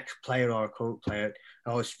an ex-player or a current player,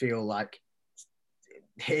 I always feel like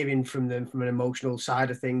hearing from them from an emotional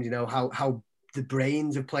side of things, how the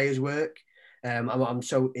brains of players work. I'm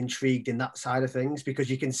so intrigued in that side of things, because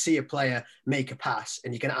you can see a player make a pass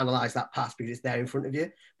and you can analyze that pass because it's there in front of you,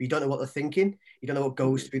 but you don't know what they're thinking. You don't know what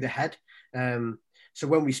goes through the head. So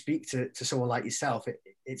when we speak to someone like yourself,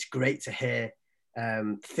 it's great to hear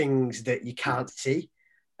things that you can't see.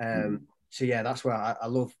 So yeah, that's where I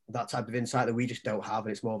love that type of insight that we just don't have,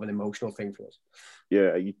 and it's more of an emotional thing for us.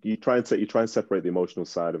 Yeah, you try and separate the emotional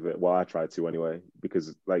side of it. Well, I try to anyway,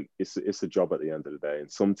 because like it's a job at the end of the day,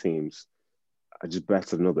 and some teams are just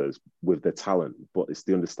better than others with their talent, but it's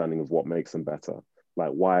the understanding of what makes them better.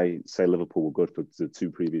 Like, why, say, Liverpool were good for the 2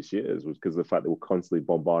 previous years was because of the fact they were constantly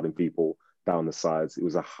bombarding people down the sides. It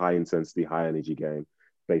was a high intensity, high energy game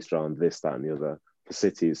based around this, that, and the other. For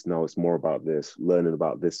City, it's more about this, learning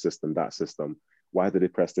about this system, that system. Why did they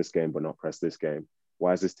press this game but not press this game?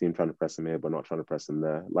 Why is this team trying to press them here but not trying to press them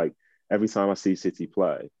there? Like, every time I see City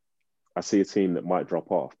play, I see a team that might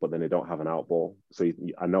drop off, but then they don't have an out ball. So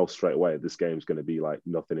I know straight away this game's going to be like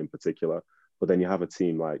nothing in particular. But then you have a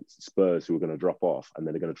team like Spurs who are going to drop off, and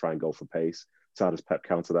then they're going to try and go for pace. So how does Pep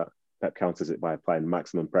counter that? Pep counters it by applying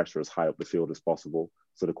maximum pressure as high up the field as possible,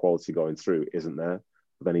 so the quality going through isn't there.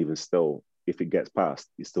 But then even still, if it gets past,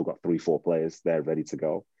 you've still got 3-4 players there ready to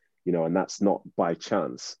go. And that's not by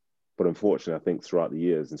chance. But unfortunately, I think throughout the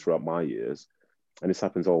years and throughout my years, and this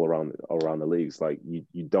happens all around the leagues, like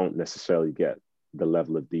you don't necessarily get the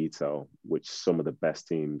level of detail which some of the best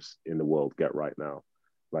teams in the world get right now.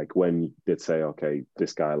 Like, when they'd say, okay,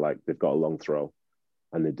 this guy, like, they've got a long throw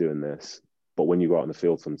and they're doing this. But when you go out on the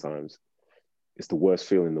field, sometimes it's the worst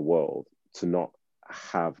feeling in the world to not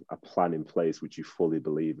have a plan in place which you fully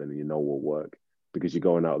believe in and will work, because you're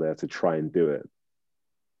going out there to try and do it,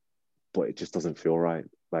 but it just doesn't feel right.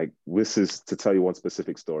 Like, this is to tell you one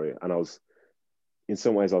specific story, and in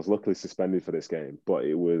some ways I was luckily suspended for this game, but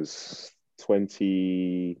it was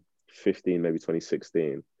 2015, maybe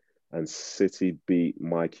 2016, and City beat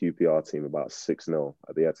my QPR team about 6-0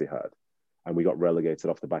 at the Etihad, and we got relegated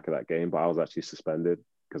off the back of that game, but I was actually suspended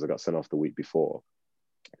because I got sent off the week before.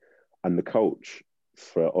 And the coach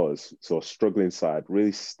for us, so struggling side,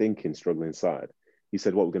 really stinking struggling side, he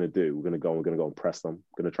said, what we're going to do, we're going to go and press them.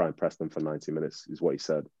 We're going to try and press them for 90 minutes, is what he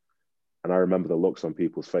said. And I remember the looks on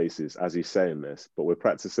people's faces as he's saying this, but we're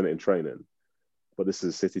practicing it in training. But this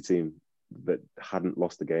is a City team that hadn't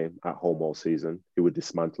lost a game at home all season, who were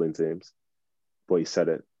dismantling teams. But he said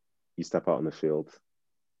it, you step out on the field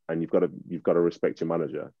and you've got to respect your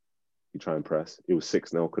manager. You try and press. It was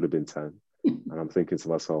 6-0, could have been 10. And I'm thinking to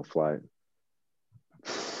myself, like,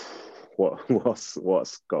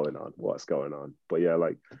 what's going on? What's going on? But yeah,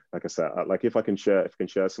 like I said, like if I can share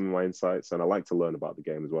some of my insights, and I like to learn about the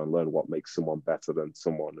game as well and learn what makes someone better than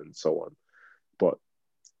someone and so on. But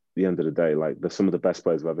at the end of the day, like, some of the best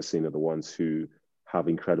players I've ever seen are the ones who have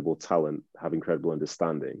incredible talent, have incredible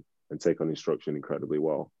understanding, and take on instruction incredibly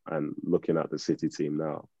well. And looking at the City team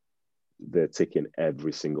now, they're ticking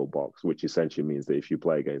every single box, which essentially means that if you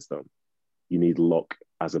play against them, you need luck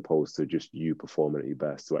as opposed to just you performing at your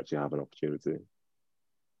best to actually have an opportunity.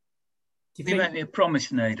 You make me a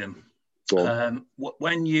promise, Nedum.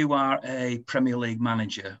 When you are a Premier League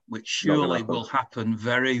manager, which surely will happen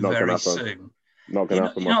very, very soon. Not going to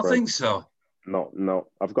happen. You don't think so? No.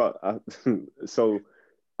 I've got so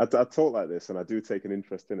I talk like this, and I do take an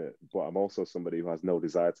interest in it, but I'm also somebody who has no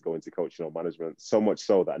desire to go into coaching or management. So much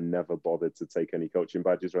so that I never bothered to take any coaching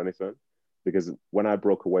badges or anything. Because when I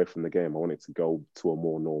broke away from the game, I wanted to go to a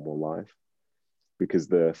more normal life, because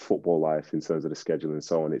the football life, in terms of the schedule and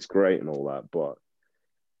so on, it's great and all that, but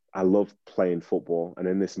I love playing football. And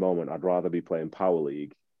in this moment, I'd rather be playing Power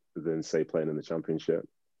League than, say, playing in the Championship.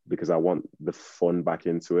 because I want the fun back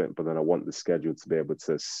into it, but then I want the schedule to be able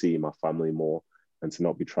to see my family more and to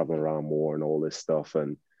not be traveling around more and all this stuff.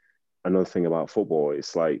 And another thing about football,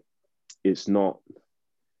 it's like, it's not,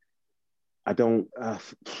 I don't,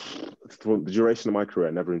 for the duration of my career,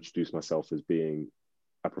 I never introduced myself as being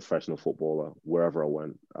a professional footballer wherever I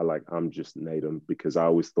went. I'm just Nedum, because I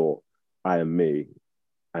always thought I am me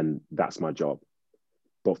and that's my job.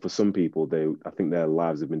 But for some people, I think their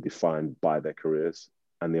lives have been defined by their careers,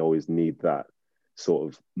 and they always need that sort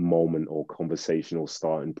of moment or conversational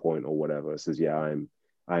starting point or whatever. It says, yeah,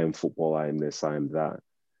 I am football, I am this, I am that.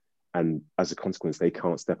 And as a consequence, they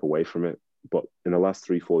can't step away from it. But in the last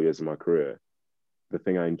 3-4 years of my career, the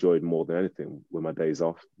thing I enjoyed more than anything were my days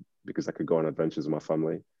off, because I could go on adventures with my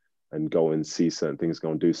family and go and see certain things,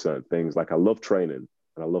 go and do certain things. Like, I love training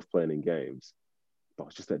and I love playing in games, but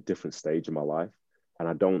it's just at a different stage in my life. And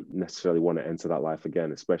I don't necessarily want to enter that life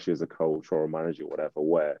again, especially as a coach or a manager or whatever,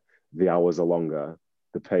 where the hours are longer,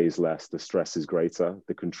 the pay is less, the stress is greater,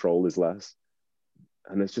 the control is less.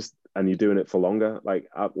 And it's just, and you're doing it for longer. Like,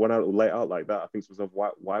 when I lay out like that, I think to myself,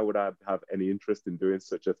 why would I have any interest in doing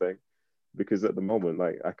such a thing? Because at the moment,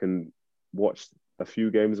 like, I can watch a few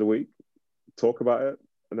games a week, talk about it,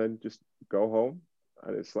 and then just go home.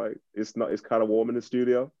 And it's like, it's kind of warm in the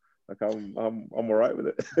studio. Like, I'm all right with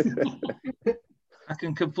it. I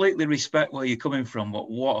can completely respect where you're coming from, but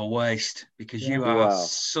what a waste, because you are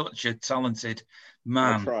such a talented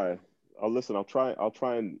man. I'll try. I'll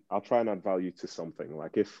try and add value to something.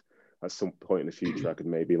 Like, if at some point in the future I could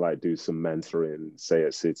maybe like do some mentoring, say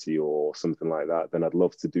at City or something like that, then I'd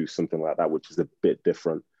love to do something like that, which is a bit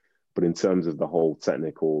different. But in terms of the whole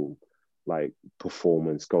technical, like,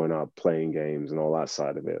 performance, going out, playing games and all that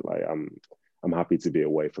side of it, like, I'm happy to be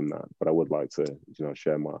away from that, but I would like to,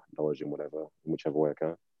 share my knowledge in whichever way I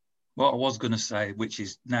can. What I was going to say, which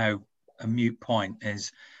is now a moot point,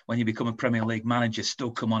 is when you become a Premier League manager,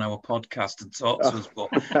 still come on our podcast and talk to us.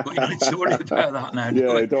 But you don't need to worry about that now.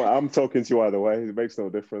 Yeah, I'm talking to you either way. It makes no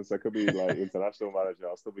difference. I could be like international manager.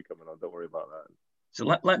 I'll still be coming on. Don't worry about that. So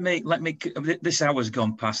let me. This hour's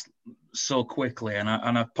gone past so quickly, and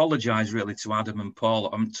I apologise really to Adam and Paul.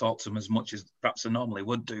 I haven't talked to them as much as perhaps I normally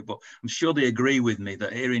would do, but I'm sure they agree with me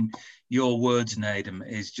that hearing your words, Nedum,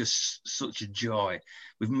 is just such a joy.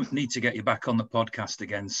 We need to get you back on the podcast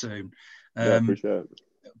again soon. Yeah, I appreciate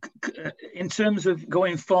it. In terms of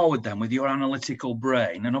going forward, then, with your analytical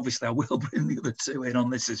brain, and obviously I will bring the other two in on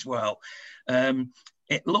this as well.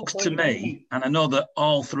 It looks to me, and I know that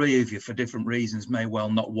all three of you, for different reasons, may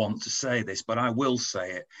well not want to say this, but I will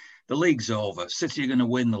say it. The league's over. City are going to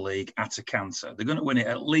win the league at a canter. They're going to win it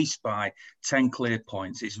at least by 10 clear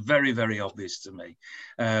points. It's very, very obvious to me.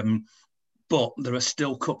 But there are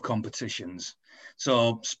still cup competitions.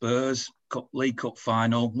 So Spurs, League Cup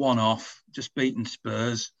final, one off, just beaten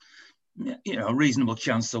Spurs. A reasonable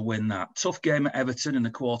chance to win that. Tough game at Everton in the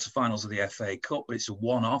quarterfinals of the FA Cup, but it's a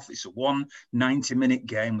one-off. It's a 90-minute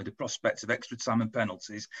game with the prospect of extra time and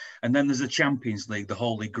penalties. And then there's the Champions League, the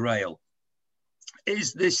Holy Grail.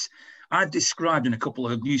 I've described in a couple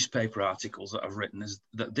of newspaper articles that I've written as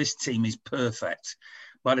that this team is perfect.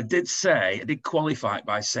 But I did qualify it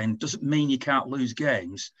by saying, doesn't mean you can't lose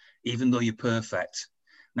games, even though you're perfect.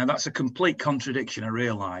 Now, that's a complete contradiction, I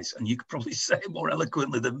realise, and you could probably say it more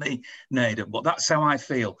eloquently than me, Nedum, but that's how I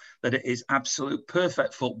feel, that it is absolute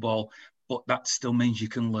perfect football, but that still means you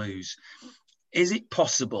can lose. Is it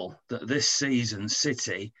possible that this season,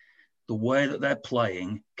 City, the way that they're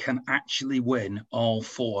playing, can actually win all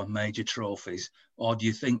 4 major trophies? Or do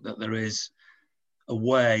you think that there is a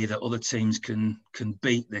way that other teams can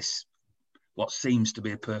beat this, what seems to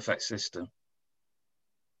be a perfect system?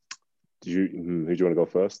 Who do you want to go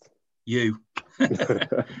first? You.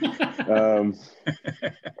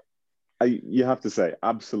 You have to say,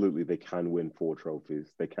 absolutely, they can win 4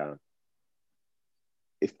 trophies. They can.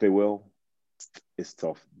 If they will, it's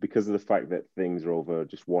tough because of the fact that things are over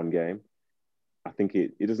just one game. I think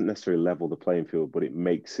it doesn't necessarily level the playing field, but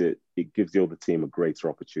it gives the other team a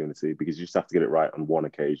greater opportunity because you just have to get it right on one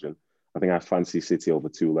occasion. I think I fancy City over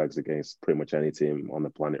 2 legs against pretty much any team on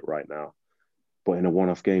the planet right now. But in a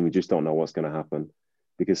one-off game, you just don't know what's going to happen.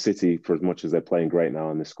 Because City, for as much as they're playing great now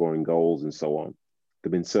and they're scoring goals and so on, there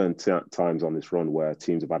have been certain times on this run where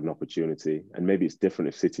teams have had an opportunity. And maybe it's different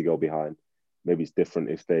if City go behind. Maybe it's different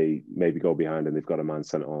if they maybe go behind and they've got a man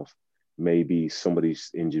sent off. Maybe somebody's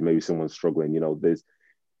injured. Maybe someone's struggling. There's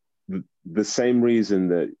the same reason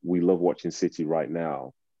that we love watching City right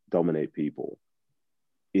now dominate people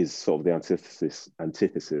is sort of the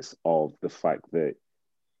antithesis of the fact that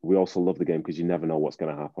we also love the game because you never know what's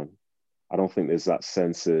going to happen. I don't think there's that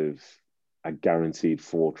sense of are guaranteed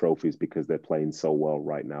 4 trophies because they're playing so well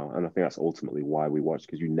right now. And I think that's ultimately why we watch,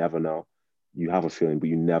 because you never know. You have a feeling, but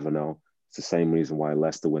you never know. It's the same reason why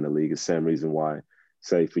Leicester win a league. It's the same reason why,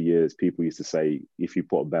 say, for years, people used to say, if you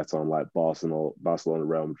put a bet on like Barcelona,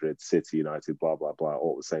 Real Madrid, City, United, blah, blah, blah,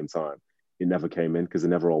 all at the same time, it never came in because they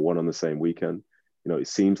never all won on the same weekend. You know, it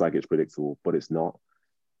seems like it's predictable, but it's not.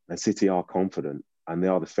 And City are confident, and they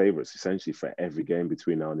are the favourites essentially for every game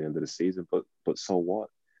between now and the end of the season. But so what?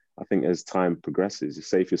 I think as time progresses,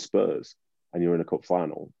 say if you're Spurs and you're in a cup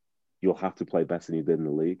final, you'll have to play better than you did in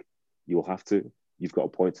the league. You'll have to. You've got a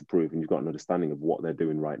point to prove, and you've got an understanding of what they're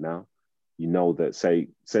doing right now. You know that, say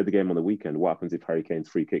the game on the weekend, what happens if Harry Kane's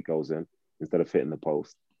free kick goes in instead of hitting the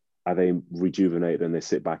post? Are they rejuvenated and they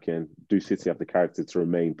sit back in? Do City have the character to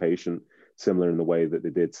remain patient, similar in the way that they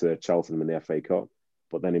did to Cheltenham in the FA Cup?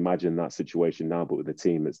 But then imagine that situation now, but with a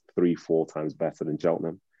team that's 3-4 times better than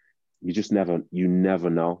Cheltenham. You never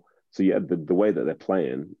know. So yeah, the way that they're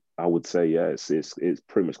playing, I would say, yeah, it's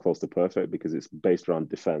pretty much close to perfect because it's based around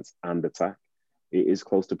defense and attack. It is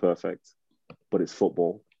close to perfect, but it's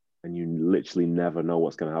football, and you literally never know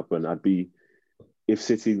what's going to happen. If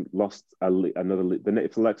City lost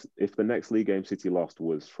if the next league game City lost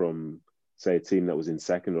was from, say, a team that was in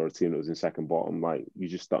second or a team that was in second bottom, like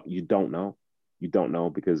you don't know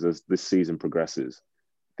because as this season progresses,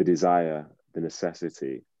 the desire, the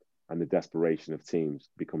necessity, and the desperation of teams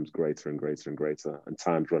becomes greater and greater and greater, and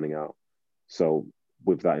time's running out. So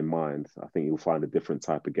with that in mind, I think you'll find a different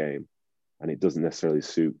type of game, and it doesn't necessarily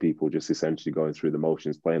suit people just essentially going through the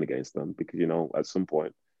motions playing against them because, you know, at some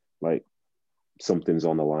point, like, something's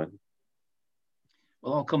on the line.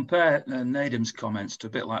 Well, I'll compare Nedum's comments to a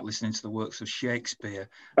bit like listening to the works of Shakespeare.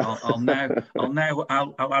 I'll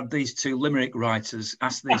add these two Limerick writers,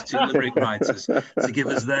 ask these two Limerick writers to give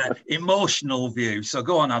us their emotional view. So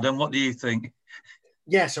go on, Adam, what do you think?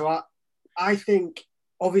 Yeah, so I think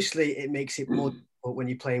obviously it makes it more difficult when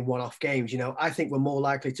you're playing one-off games. You know, I think we're more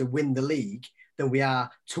likely to win the league than we are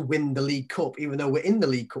to win the League Cup, even though we're in the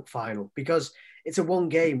League Cup final, because it's a one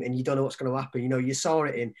game and you don't know what's going to happen. You know, you saw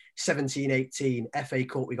it in 17-18 FA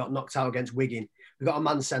Cup. We got knocked out against Wigan. We got a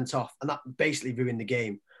man sent off, and that basically ruined the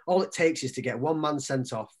game. All it takes is to get one man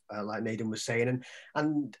sent off, like Nedum was saying,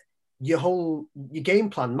 and your game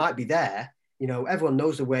plan might be there. You know, everyone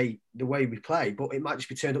knows the way we play, but it might just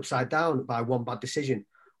be turned upside down by one bad decision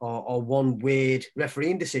or one weird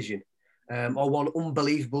refereeing decision or one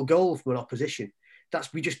unbelievable goal from an opposition.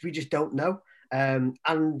 We just don't know.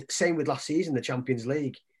 And same with last season, the Champions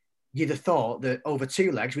League. You'd have thought that over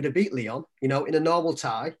 2 legs we'd have beat Lyon. You know, in a normal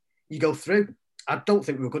tie, you go through. I don't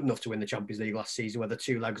think we were good enough to win the Champions League last season, whether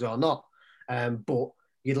 2 legs or not. But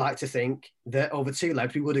you'd like to think that over 2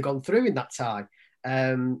 legs we would have gone through in that tie.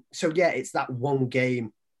 So yeah, it's that one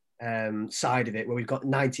game side of it where we've got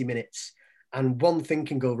 90 minutes, and one thing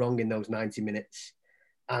can go wrong in those 90 minutes,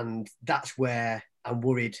 and that's where I'm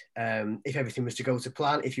worried. If everything was to go to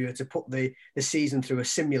plan, if you were to put the season through a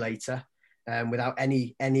simulator without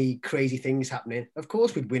any crazy things happening, of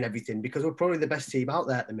course we'd win everything because we're probably the best team out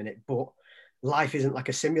there at the minute. But life isn't like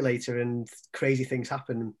a simulator, and crazy things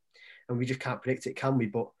happen, and we just can't predict it, can we?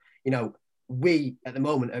 But you know, we at the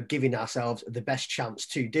moment are giving ourselves the best chance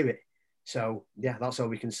to do it. So yeah, that's all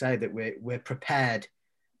we can say, that we're prepared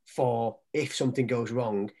for if something goes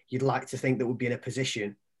wrong. You'd like to think that we'll be in a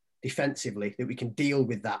position defensively that we can deal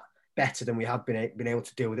with that better than we have been able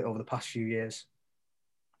to deal with it over the past few years.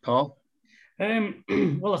 Paul?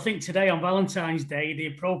 Well, I think today on Valentine's Day, the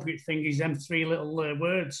appropriate thing is them 3 little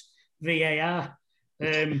words, VAR.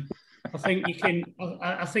 I think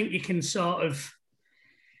you can sort of.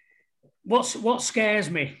 What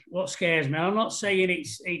scares me? I'm not saying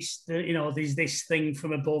it's the, you know, there's this thing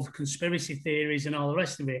from above, conspiracy theories and all the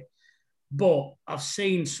rest of it, but I've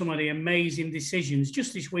seen some of the amazing decisions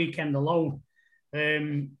just this weekend alone,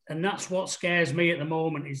 and that's what scares me at the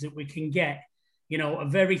moment, is that we can get, you know, a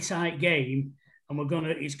very tight game, and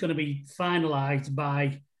it's gonna be finalised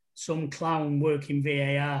by some clown working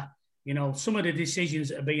VAR. You know, some of the decisions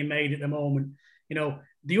that are being made at the moment. You know,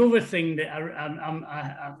 the other thing that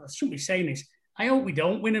I shouldn't be saying this, I hope we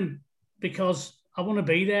don't win them, because I want to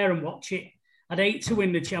be there and watch it. I'd hate to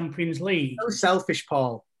win the Champions League. So selfish,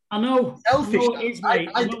 Paul. I know. Selfish. I know it is, mate.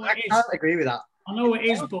 I can't agree with that. I know it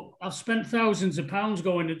is, but I've spent thousands of pounds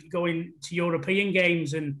going to European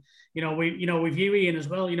games, and with you, Ian, as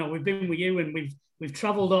well. You know, we've been with you, and we've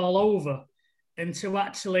travelled all over, and to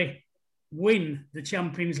actually win the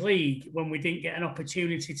Champions League when we didn't get an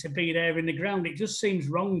opportunity to be there in the ground, it just seems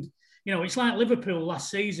wrong. You know, it's like Liverpool last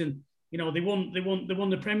season. You know, they won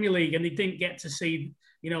the Premier League and they didn't get to see,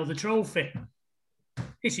 you know, the trophy.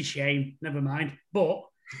 It's a shame. Never mind. But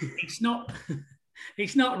it's not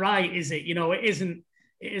it's not right, is it? You know, it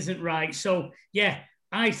isn't right. So yeah,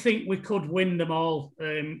 I think we could win them all.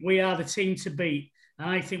 We are the team to beat, and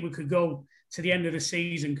I think we could go to the end of the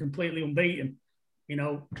season completely unbeaten. You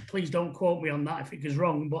know, please don't quote me on that if it goes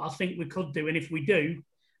wrong, but I think we could do. And if we do,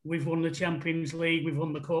 we've won the Champions League, we've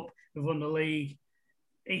won the Cup, we've won the league.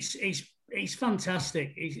 It's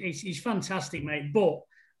fantastic. It's fantastic, mate. But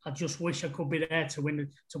I just wish I could be there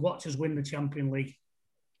to watch us win the Champions League.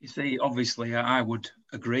 You see, obviously, I would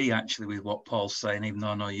agree actually with what Paul's saying, even though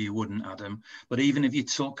I know you wouldn't, Adam. But even if you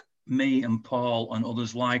took me and Paul and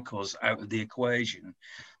others like us out of the equation,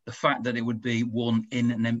 the fact that it would be won in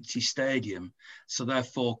an empty stadium, so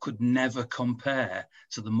therefore could never compare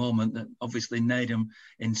to the moment that obviously Nedum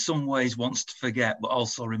in some ways wants to forget, but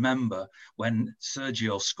also remember when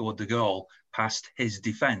Sergio scored the goal past his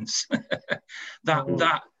defence.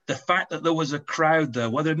 The fact that there was a crowd there,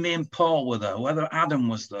 whether me and Paul were there, whether Adam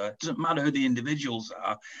was there, it doesn't matter who the individuals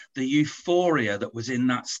are, the euphoria that was in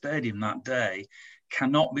that stadium that day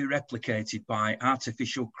cannot be replicated by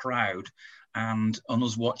artificial crowd and on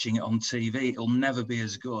us watching it on TV. It'll never be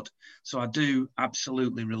as good. So I do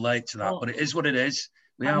absolutely relate to that, but it is what it is.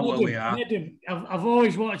 We are where we are. Nedum, I've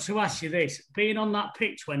always wanted to ask you this. Being on that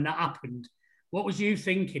pitch when that happened, what was you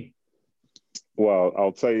thinking? Well,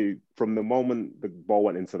 I'll tell you, from the moment the ball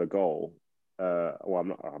went into the goal, I'm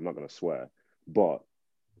not going to swear, but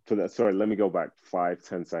let me go back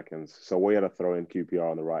 5-10 seconds. So we had a throw in QPR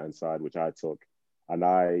on the right-hand side, which I took, and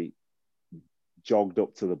I jogged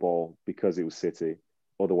up to the ball because it was City.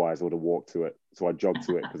 Otherwise, I would have walked to it. So I jogged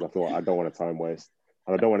to it because I thought I don't want a time waste,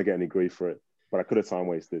 and I don't want to get any grief for it, but I could have time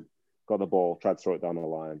wasted. Got the ball, tried to throw it down the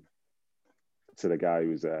line to the guy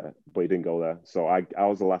who was there, but he didn't go there. So I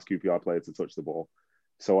was the last QPR player to touch the ball.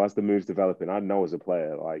 So as the move's developing, I know as a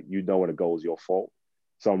player, like, you know when a goal is your fault.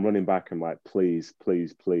 So I'm running back and like, please,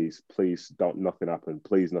 please, please, please don't, nothing happen.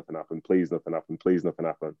 Please, nothing happen. Please, nothing happen. Please, nothing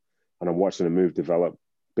happen. And I'm watching the move develop,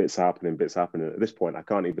 bits happening. At this point, I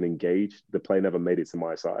can't even engage. The play never made it to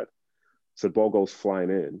my side. So the ball goes flying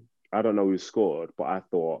in. I don't know who scored, but I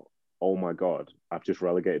thought, oh my God, I've just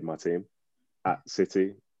relegated my team at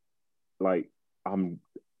City. Like, I'm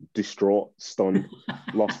distraught, stunned,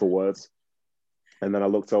 lost for words. And then I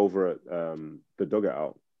looked over at the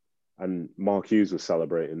dugout, and Mark Hughes was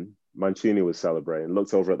celebrating. Mancini was celebrating.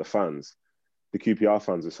 Looked over at the fans. The QPR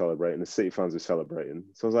fans were celebrating. The City fans were celebrating.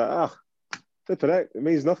 So I was like, flip it, it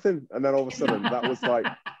means nothing. And then all of a sudden, that was like,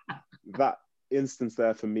 that instance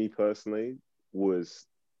there for me personally was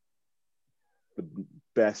the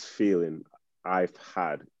best feeling I've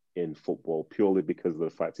had in football, purely because of the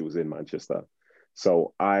fact it was in Manchester.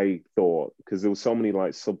 So I thought, because there was so many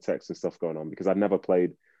like subtext and stuff going on, because I'd never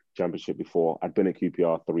played Championship before. I'd been at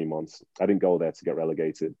QPR 3 months. I didn't go there to get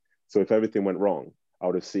relegated. So if everything went wrong, I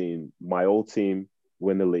would have seen my old team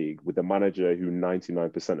win the league with the manager who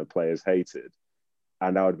 99% of players hated.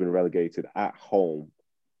 And I would have been relegated at home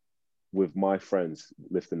with my friends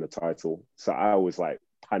lifting the title. So I was like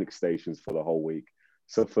panic stations for the whole week.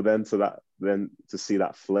 So for them to see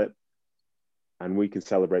that flip, and we can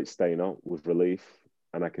celebrate staying up with relief,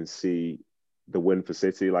 and I can see the win for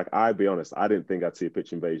City. Like, I'll be honest, I didn't think I'd see a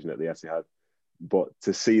pitch invasion at the Etihad, but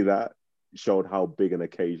to see that showed how big an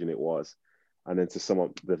occasion it was. And then to sum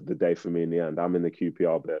up the day for me in the end, I'm in the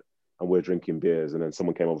QPR bit and we're drinking beers, and then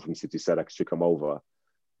someone came over from City, said I should come over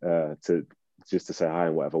to say hi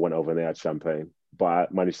and whatever. Went over and they had champagne, but I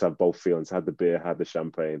managed to have both feelings. Had the beer, had the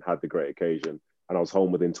champagne, had the great occasion, and I was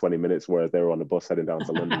home within 20 minutes, whereas they were on the bus heading down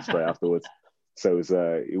to London straight afterwards. So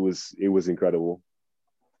it was incredible.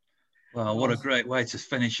 Well, what a great way to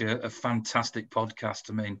finish a fantastic podcast.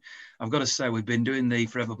 I mean, I've got to say, we've been doing the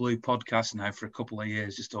Forever Blue podcast now for a couple of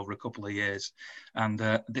years, just over a couple of years. And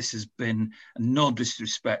this has been, no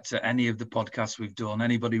disrespect to any of the podcasts we've done,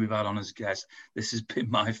 anybody we've had on as guests, this has been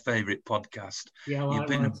my favourite podcast. Yeah, you've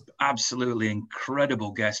been an absolutely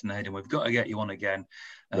incredible guest, Nedum. We've got to get you on again.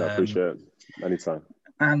 I appreciate it. Anytime.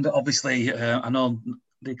 And obviously, I know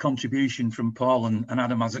the contribution from Paul and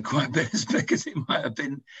Adam hasn't quite been as big as it might have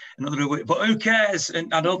been another week, but who cares?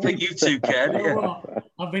 And I don't think you two care. You know what?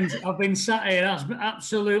 I've been sat here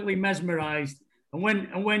absolutely mesmerised. And when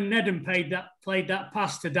Nedum played that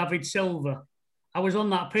pass to David Silva, I was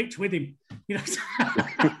on that pitch with him. You know,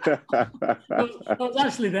 I was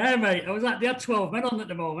actually there, mate. They had 12 men on at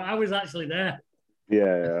the moment. I was actually there.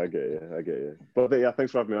 Yeah, I get you. But yeah,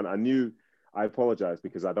 thanks for having me on. I apologize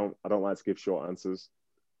because I don't like to give short answers.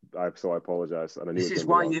 I apologise. And I knew this is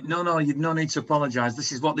why you've no need to apologise.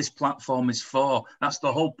 This is what this platform is for. That's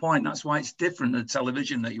the whole point. That's why it's different than the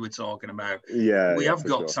television that you were talking about. Yeah, we have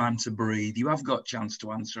got sure. time to breathe. You have got a chance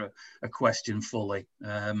to answer a question fully.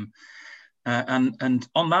 And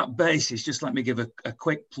on that basis, just let me give a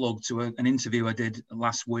quick plug to an interview I did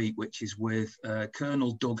last week, which is with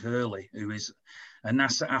Colonel Doug Hurley, who is a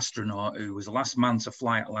NASA astronaut who was the last man to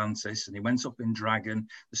fly Atlantis, and he went up in Dragon,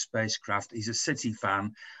 the spacecraft. He's a City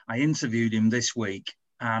fan. I interviewed him this week,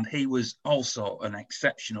 and he was also an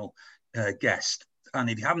exceptional guest.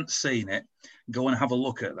 And if you haven't seen it, go and have a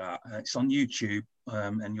look at that. It's on YouTube,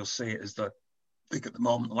 and you'll see it as the, I think at the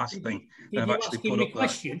moment, the last thing I've actually put up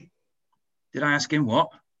question? Did I ask him what?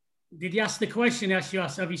 Did you ask the question as you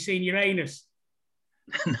asked, have you seen Uranus?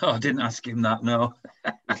 No, I didn't ask him that, no.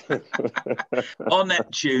 Or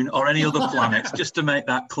Neptune or any other planets, just to make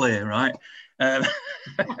that clear, right?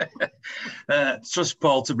 Trust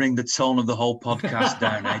Paul to bring the tone of the whole podcast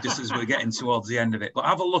down, just as we're getting towards the end of it. But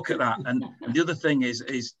have a look at that. And the other thing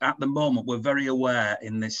is at the moment, we're very aware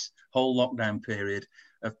in this whole lockdown period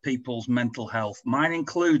of people's mental health, mine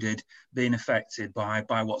included, being affected by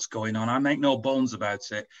what's going on. I make no bones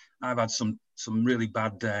about it. I've had some really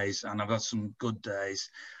bad days and I've had some good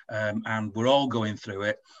days, and we're all going through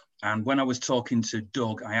it. And when I was talking to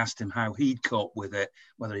Doug, I asked him how he'd cope with it,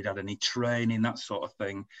 whether he'd had any training, that sort of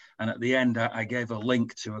thing. And at the end, I gave a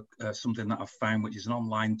link to something that I've found, which is an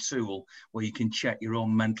online tool where you can check your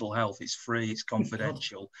own mental health. It's free, it's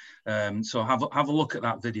confidential. So have a look at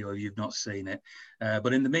that video if you've not seen it.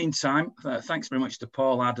 But in the meantime, thanks very much to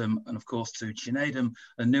Paul, Adam, and of course to Chinedum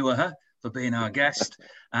Anuaha for being our guest.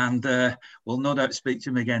 And we'll no doubt speak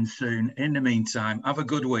to him again soon. In the meantime, have a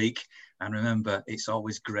good week. And remember, it's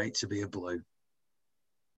always great to be a Blue.